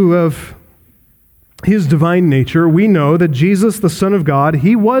virtue of his divine nature, we know that Jesus, the Son of God,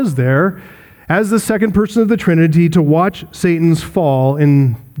 he was there as the second person of the Trinity to watch Satan's fall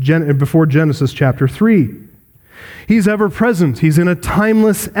before Genesis chapter 3. He's ever present. He's in a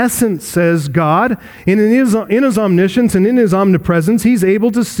timeless essence, says God. In his omniscience and in his omnipresence, he's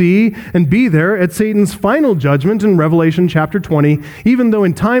able to see and be there at Satan's final judgment in Revelation chapter 20, even though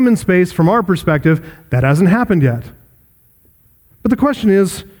in time and space, from our perspective, that hasn't happened yet. But the question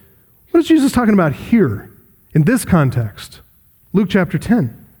is, what is Jesus talking about here in this context? Luke chapter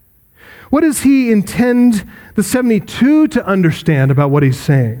 10. What does he intend the 72 to understand about what he's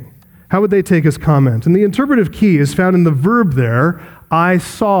saying? How would they take his comment? And the interpretive key is found in the verb there, I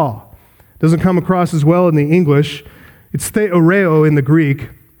saw. Doesn't come across as well in the English. It's theoreo in the Greek,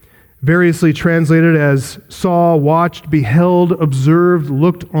 variously translated as saw, watched, beheld, observed,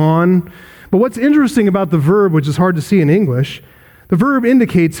 looked on. But what's interesting about the verb, which is hard to see in English, the verb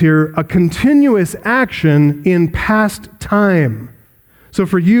indicates here a continuous action in past time. So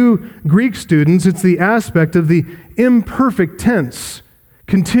for you Greek students, it's the aspect of the imperfect tense.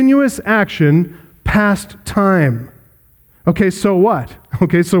 Continuous action, past time. Okay, so what?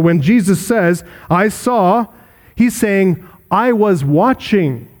 Okay, so when Jesus says, I saw, he's saying, I was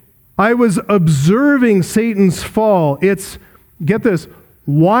watching. I was observing Satan's fall. It's, get this,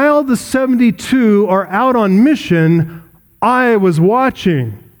 while the 72 are out on mission, I was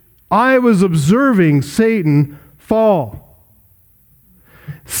watching. I was observing Satan fall.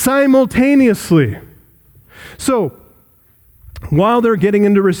 Simultaneously. So, while they're getting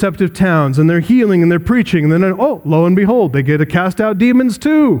into receptive towns and they're healing and they're preaching, and then, oh, lo and behold, they get to cast out demons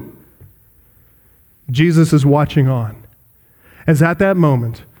too. Jesus is watching on. As at that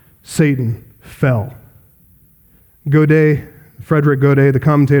moment, Satan fell. Frederick Godet, the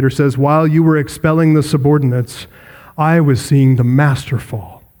commentator, says, while you were expelling the subordinates, I was seeing the master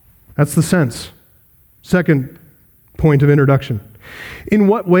fall. That's the sense. Second point of introduction. In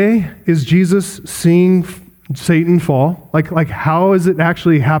what way is Jesus seeing Satan fall? Like how is it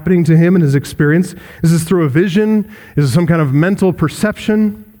actually happening to him in his experience? Is this through a vision? Is it some kind of mental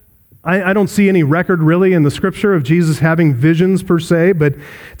perception? I don't see any record really in the scripture of Jesus having visions per se, but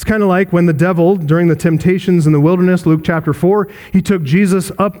it's kind of like when the devil, during the temptations in the wilderness, Luke chapter 4, he took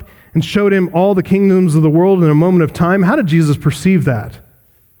Jesus up and showed him all the kingdoms of the world in a moment of time. How did Jesus perceive that?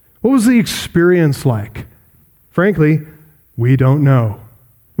 What was the experience like? Frankly, we don't know.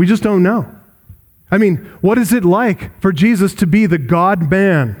 We just don't know. I mean, what is it like for Jesus to be the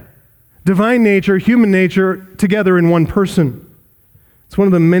God-man? Divine nature, human nature, together in one person. It's one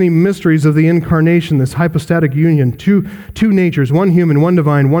of the many mysteries of the incarnation, this hypostatic union. Two natures, one human, one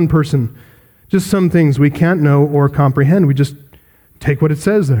divine, one person. Just some things we can't know or comprehend. We just take what it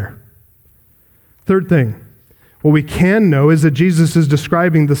says there. Third thing, what we can know is that Jesus is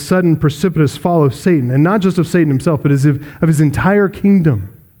describing the sudden precipitous fall of Satan, and not just of Satan himself, but of his entire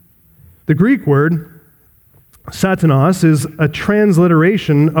kingdom. The Greek word, satanas, is a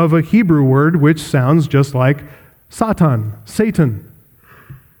transliteration of a Hebrew word which sounds just like Satan, Satan.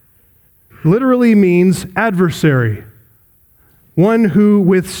 Literally means adversary, one who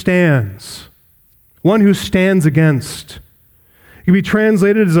withstands, one who stands against. It can be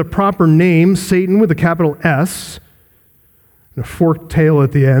translated as a proper name, Satan with a capital S, and a forked tail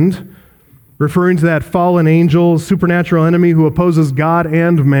at the end, referring to that fallen angel, supernatural enemy who opposes God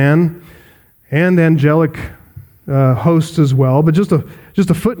and man, and angelic hosts as well. But just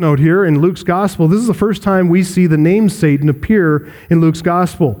a footnote here in Luke's gospel, this is the first time we see the name Satan appear in Luke's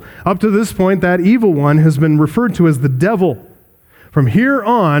gospel. Up to this point, that evil one has been referred to as the devil. From here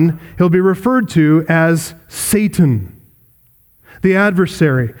on, he'll be referred to as Satan, the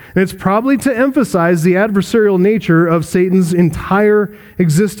adversary. And it's probably to emphasize the adversarial nature of Satan's entire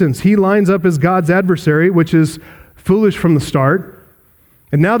existence. He lines up as God's adversary, which is foolish from the start.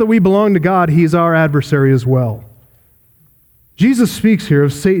 And now that we belong to God, he's our adversary as well. Jesus speaks here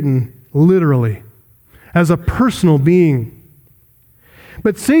of Satan literally as a personal being.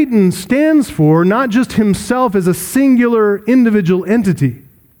 But Satan stands for not just himself as a singular individual entity.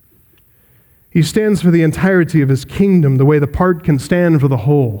 He stands for the entirety of his kingdom, the way the part can stand for the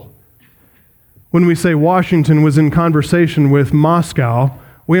whole. When we say Washington was in conversation with Moscow,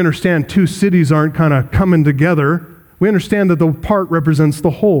 we understand two cities aren't kind of coming together. We understand that the part represents the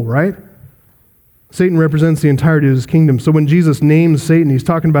whole, right? Satan represents the entirety of his kingdom. So when Jesus names Satan, he's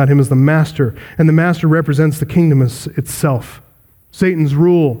talking about him as the master, and the master represents the kingdom as itself. Satan's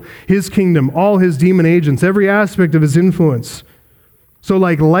rule, his kingdom, all his demon agents, every aspect of his influence. So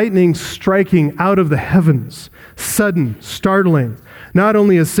like lightning striking out of the heavens, sudden, startling, not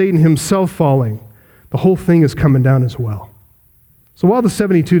only is Satan himself falling, the whole thing is coming down as well. So while the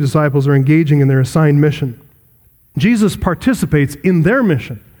 72 disciples are engaging in their assigned mission, Jesus participates in their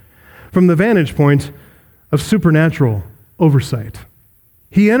mission from the vantage point of supernatural oversight.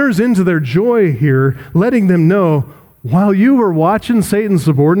 He enters into their joy here, letting them know, while you were watching Satan's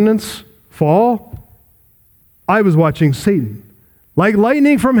subordinates fall, I was watching Satan, like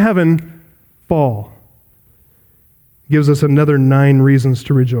lightning from heaven, fall. Gives us another 9 reasons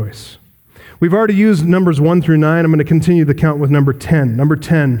to rejoice. We've already used numbers 1 through 9. I'm going to continue the count with number 10. Number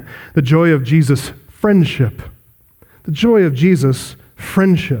 10, the joy of Jesus' friendship. The joy of Jesus'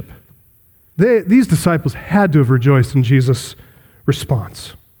 friendship. These disciples had to have rejoiced in Jesus'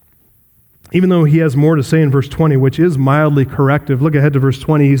 response. Even though he has more to say in verse 20, which is mildly corrective. Look ahead to verse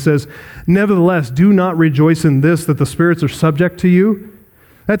 20. He says, "Nevertheless, do not rejoice in this, that the spirits are subject to you."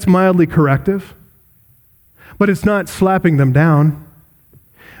 That's mildly corrective. But it's not slapping them down.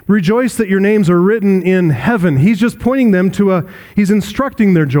 Rejoice that your names are written in heaven. He's just pointing them to he's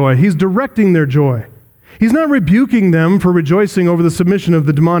instructing their joy. He's directing their joy. He's not rebuking them for rejoicing over the submission of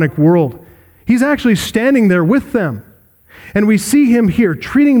the demonic world. He's actually standing there with them. And we see him here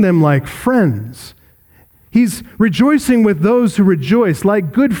treating them like friends. He's rejoicing with those who rejoice,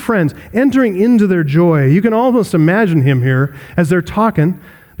 like good friends, entering into their joy. You can almost imagine him here as they're talking.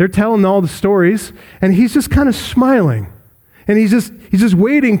 They're telling all the stories, and he's just kind of smiling. And he's just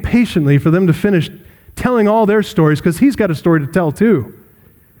waiting patiently for them to finish telling all their stories, because he's got a story to tell too.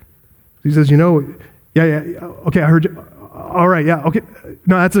 He says, okay, I heard you. All right, yeah, okay.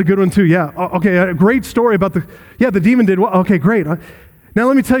 No, that's a good one too, yeah. Okay, a great story about the demon did well. Okay, great. Now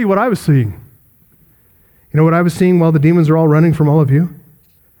let me tell you what I was seeing. You know what I was seeing while the demons are all running from all of you?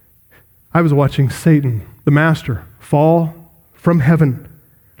 I was watching Satan, the master, fall from heaven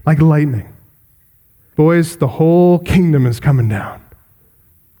like lightning. Boys, the whole kingdom is coming down.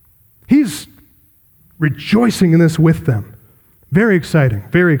 He's rejoicing in this with them. Very exciting,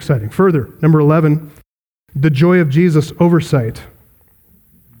 very exciting. Further, number 11, the joy of Jesus' oversight.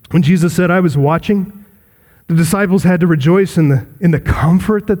 When Jesus said, "I was watching," the disciples had to rejoice in the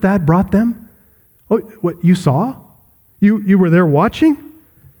comfort that brought them. Oh, what, you saw? You were there watching?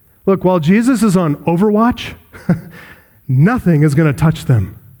 Look, while Jesus is on overwatch, nothing is going to touch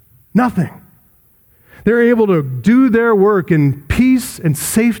them. Nothing. They're able to do their work in peace and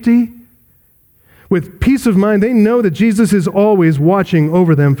safety. With peace of mind, they know that Jesus is always watching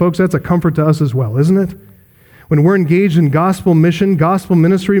over them. Folks, that's a comfort to us as well, isn't it? When we're engaged in gospel mission, gospel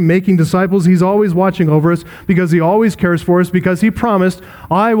ministry, making disciples, he's always watching over us because he always cares for us, because he promised,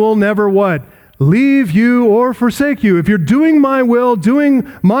 "I will never" what? "Leave you or forsake you." If you're doing my will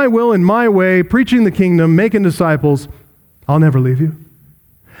in my way, preaching the kingdom, making disciples, I'll never leave you.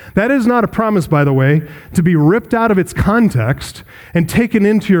 That is not a promise, by the way, to be ripped out of its context and taken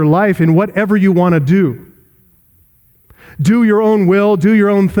into your life in whatever you want to do. Do your own will, do your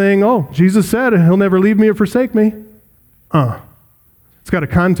own thing. Oh, Jesus said he'll never leave me or forsake me. It's got a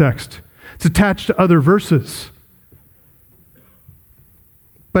context. It's attached to other verses.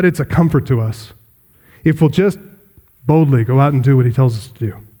 But it's a comfort to us if we'll just boldly go out and do what he tells us to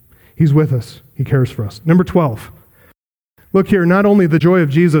do. He's with us. He cares for us. Number 12. Look here, not only the joy of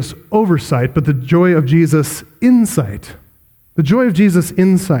Jesus' oversight, but the joy of Jesus' insight. The joy of Jesus'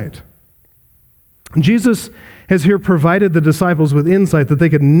 insight. Jesus has here provided the disciples with insight that they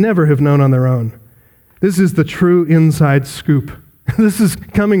could never have known on their own. This is the true inside scoop. This is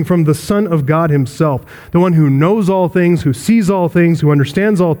coming from the Son of God himself, the one who knows all things, who sees all things, who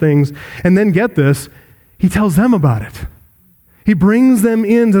understands all things. And then get this, he tells them about it. He brings them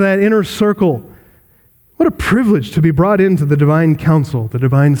into that inner circle. What a privilege to be brought into the divine counsel, the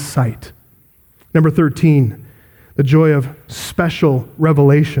divine sight. Number 13, the joy of special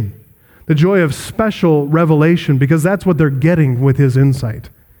revelation. The joy of special revelation, because that's what they're getting with his insight.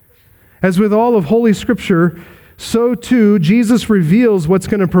 As with all of Holy Scripture, so too Jesus reveals what's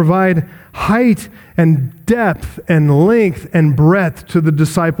going to provide height and depth and length and breadth to the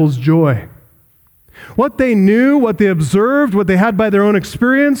disciples' joy. What they knew, what they observed, what they had by their own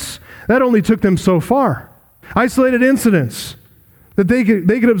experience, that only took them so far. Isolated incidents that they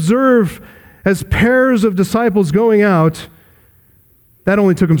could observe as pairs of disciples going out, that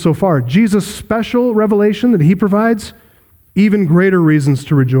only took them so far. Jesus' special revelation that he provides, even greater reasons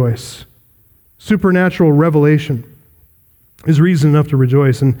to rejoice. Supernatural revelation is reason enough to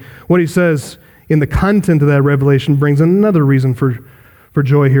rejoice. And what he says in the content of that revelation brings another reason for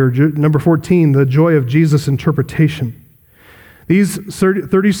joy here. Number 14, the joy of Jesus' interpretation. These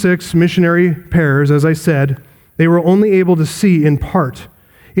 36 missionary pairs, as I said, they were only able to see in part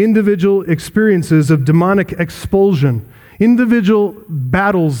individual experiences of demonic expulsion, individual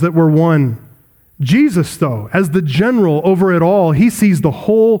battles that were won. Jesus, though, as the general over it all, he sees the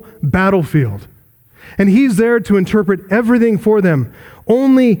whole battlefield. And he's there to interpret everything for them.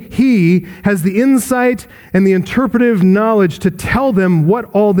 Only he has the insight and the interpretive knowledge to tell them what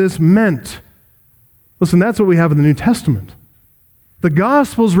all this meant. Listen, that's what we have in the New Testament. The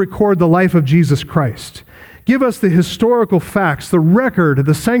Gospels record the life of Jesus Christ. Give us the historical facts, the record,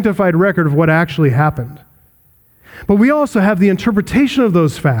 the sanctified record of what actually happened. But we also have the interpretation of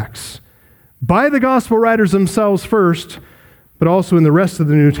those facts by the gospel writers themselves first, but also in the rest of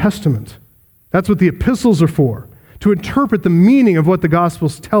the New Testament. That's what the epistles are for, to interpret the meaning of what the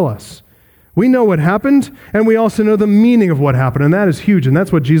Gospels tell us. We know what happened, and we also know the meaning of what happened, and that is huge, and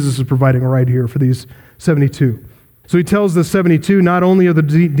that's what Jesus is providing right here for these 72. So he tells the 72, not only are the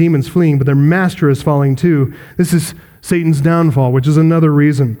demons fleeing, but their master is falling too. This is Satan's downfall, which is another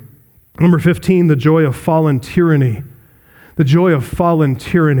reason. Number 15, the joy of fallen tyranny. The joy of fallen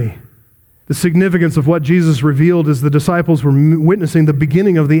tyranny. The significance of what Jesus revealed as the disciples were witnessing the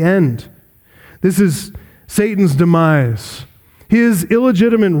beginning of the end. This is Satan's demise. His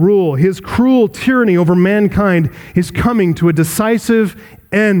illegitimate rule, his cruel tyranny over mankind is coming to a decisive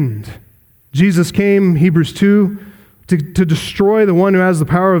end. Jesus came, Hebrews 2, to destroy the one who has the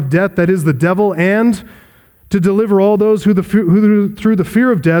power of death, that is the devil, and to deliver all those who through the fear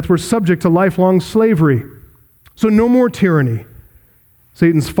of death were subject to lifelong slavery. So no more tyranny.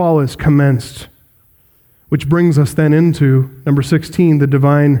 Satan's fall is commenced. Which brings us then into number 16, the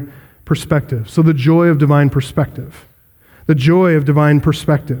divine perspective. So the joy of divine perspective. The joy of divine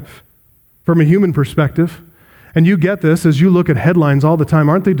perspective. From a human perspective, and you get this as you look at headlines all the time,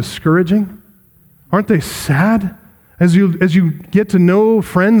 aren't they discouraging? Aren't they sad? As you get to know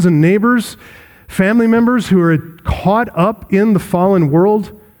friends and neighbors, family members who are caught up in the fallen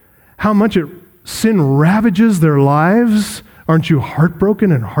world, how much sin ravages their lives, aren't you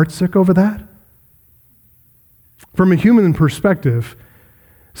heartbroken and heartsick over that? From a human perspective,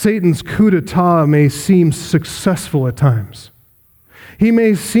 Satan's coup d'etat may seem successful at times. He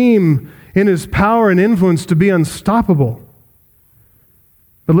may seem in his power and influence to be unstoppable.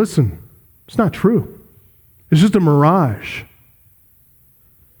 But listen, it's not true. It's just a mirage.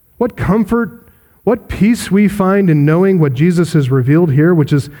 What comfort, what peace we find in knowing what Jesus has revealed here,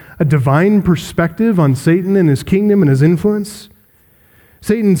 which is a divine perspective on Satan and his kingdom and his influence.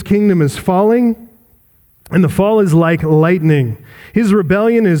 Satan's kingdom is falling, and the fall is like lightning. His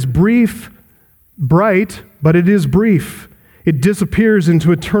rebellion is bright, but it is brief. It disappears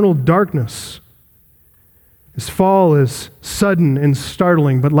into eternal darkness. His fall is sudden and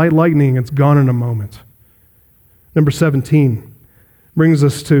startling, but like lightning, it's gone in a moment. Number 17 brings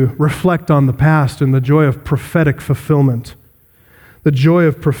us to reflect on the past and the joy of prophetic fulfillment. The joy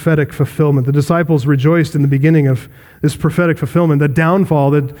of prophetic fulfillment. The disciples rejoiced in the beginning of this prophetic fulfillment, the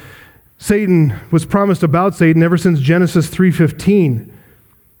downfall that Satan was promised about Satan ever since Genesis 3:15.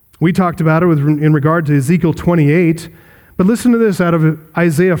 We talked about it in regard to Ezekiel 28. But listen to this out of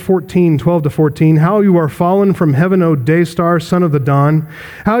Isaiah 14:12-14. How you are fallen from heaven, O day star, son of the dawn.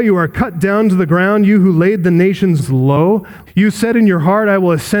 How you are cut down to the ground, you who laid the nations low. You said in your heart, I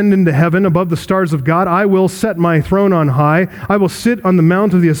will ascend into heaven above the stars of God. I will set my throne on high. I will sit on the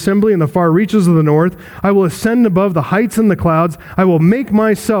mount of the assembly in the far reaches of the north. I will ascend above the heights and the clouds. I will make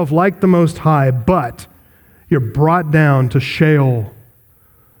myself like the Most High. But you're brought down to Sheol,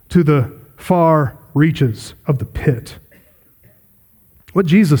 to the far reaches of the pit. What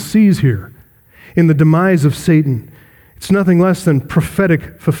Jesus sees here in the demise of Satan, it's nothing less than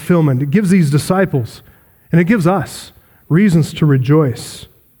prophetic fulfillment. It gives these disciples, and it gives us, reasons to rejoice.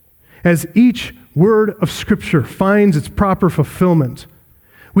 As each word of Scripture finds its proper fulfillment,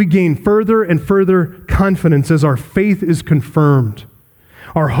 we gain further and further confidence as our faith is confirmed.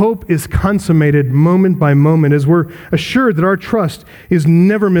 Our hope is consummated moment by moment as we're assured that our trust is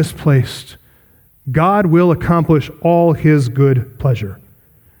never misplaced. God will accomplish all his good pleasure.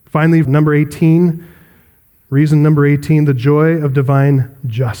 Finally, number 18, reason number 18, the joy of divine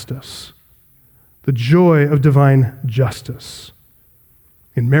justice. the joy of divine justice.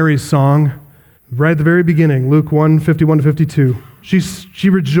 In Mary's song, right at the very beginning, Luke 1:51-52, she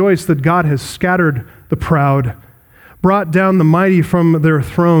rejoiced that God has scattered the proud, brought down the mighty from their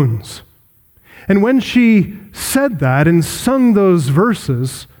thrones. And when she said that and sung those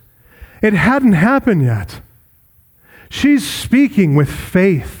verses, it hadn't happened yet. She's speaking with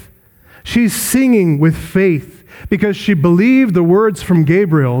faith. She's singing with faith because she believed the words from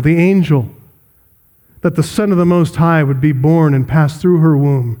Gabriel, the angel, that the Son of the Most High would be born and pass through her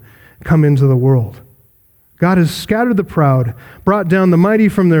womb, come into the world. God has scattered the proud, brought down the mighty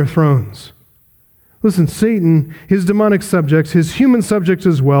from their thrones. Listen, Satan, his demonic subjects, his human subjects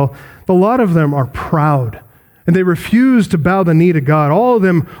as well, a lot of them are proud, and they refuse to bow the knee to God. All of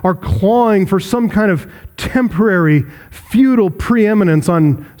them are clawing for some kind of temporary, feudal preeminence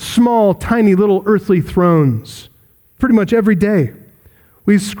on small, tiny little earthly thrones. Pretty much every day,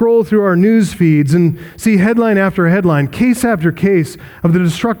 we scroll through our news feeds and see headline after headline, case after case of the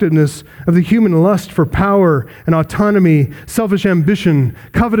destructiveness of the human lust for power and autonomy, selfish ambition,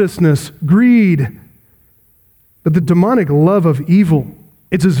 covetousness, greed. But the demonic love of evil,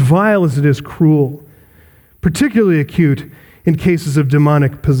 it's as vile as it is cruel, particularly acute in cases of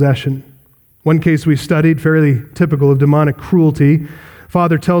demonic possession. One case we studied, fairly typical of demonic cruelty.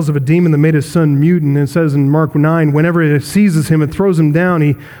 Father tells of a demon that made his son mutant, and it says in Mark 9, whenever it seizes him, it throws him down.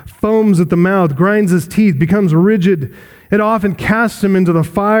 He foams at the mouth, grinds his teeth, becomes rigid. It often casts him into the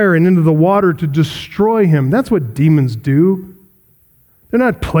fire and into the water to destroy him. That's what demons do. They're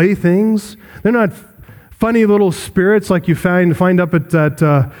not playthings. They're not funny little spirits like you find up at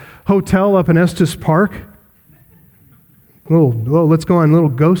that hotel up in Estes Park. Let's go on little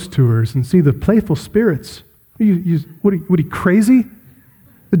ghost tours and see the playful spirits. What are you crazy?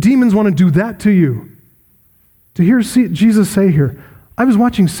 The demons want to do that to you. To hear Jesus say here, I was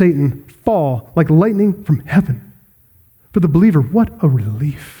watching Satan fall like lightning from heaven. For the believer, what a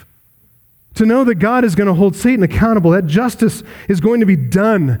relief. To know that God is going to hold Satan accountable, that justice is going to be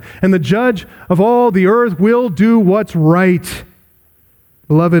done, and the judge of all the earth will do what's right.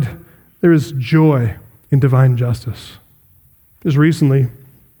 Beloved, there is joy in divine justice. Just recently,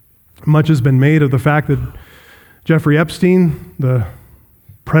 much has been made of the fact that Jeffrey Epstein, the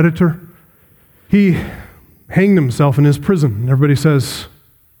predator, he hanged himself in his prison. And everybody says,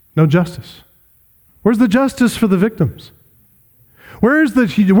 no justice. Where's the justice for the victims? Where's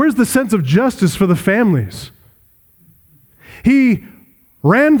the sense of justice for the families? He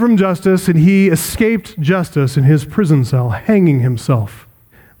ran from justice and he escaped justice in his prison cell, hanging himself.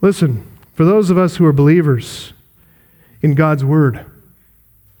 Listen, for those of us who are believers in God's word,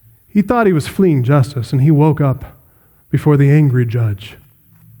 he thought he was fleeing justice, and he woke up before the angry judge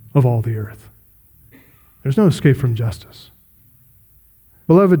of all the earth. There's no escape from justice.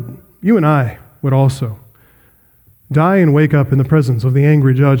 Beloved, you and I would also die and wake up in the presence of the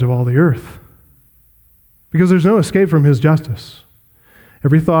angry judge of all the earth, because there's no escape from his justice.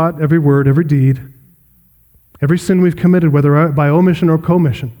 Every thought, every word, every deed, every sin we've committed, whether by omission or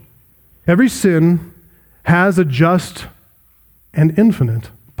commission, every sin has a just and infinite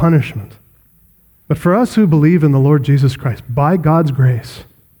punishment. But for us who believe in the Lord Jesus Christ, by God's grace,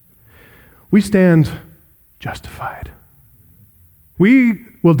 we stand justified. We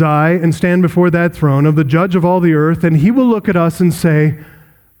will die and stand before that throne of the judge of all the earth, and he will look at us and say,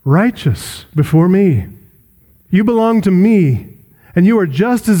 righteous before me. You belong to me, and you are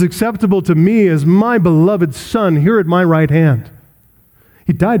just as acceptable to me as my beloved Son here at my right hand.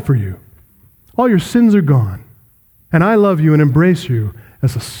 He died for you. All your sins are gone, and I love you and embrace you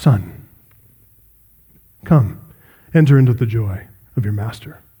as a son. Come, enter into the joy of your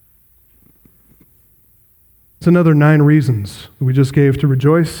master. It's another 9 reasons that we just gave to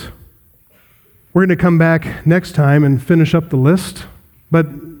rejoice. We're going to come back next time and finish up the list, but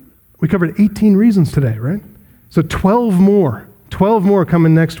we covered 18 reasons today, right? So 12 more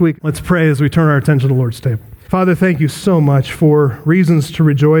coming next week. Let's pray as we turn our attention to the Lord's table. Father, thank you so much for reasons to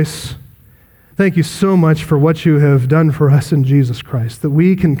rejoice. Thank you so much for what you have done for us in Jesus Christ, that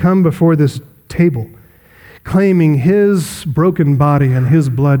we can come before this table claiming his broken body and his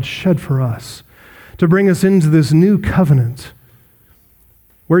blood shed for us to bring us into this new covenant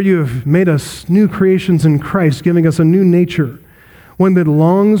where you have made us new creations in Christ, giving us a new nature, one that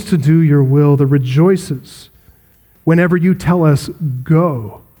longs to do your will, that rejoices whenever you tell us,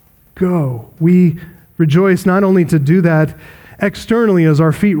 go, go. We rejoice not only to do that externally as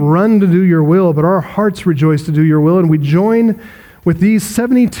our feet run to do your will, but our hearts rejoice to do your will, and we join with these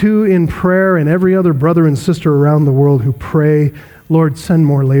 72 in prayer and every other brother and sister around the world who pray, Lord, send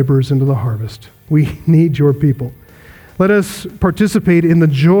more laborers into the harvest. We need your people. Let us participate in the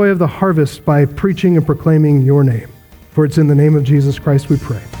joy of the harvest by preaching and proclaiming your name. For it's in the name of Jesus Christ we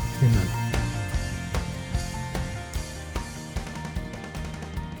pray. Amen.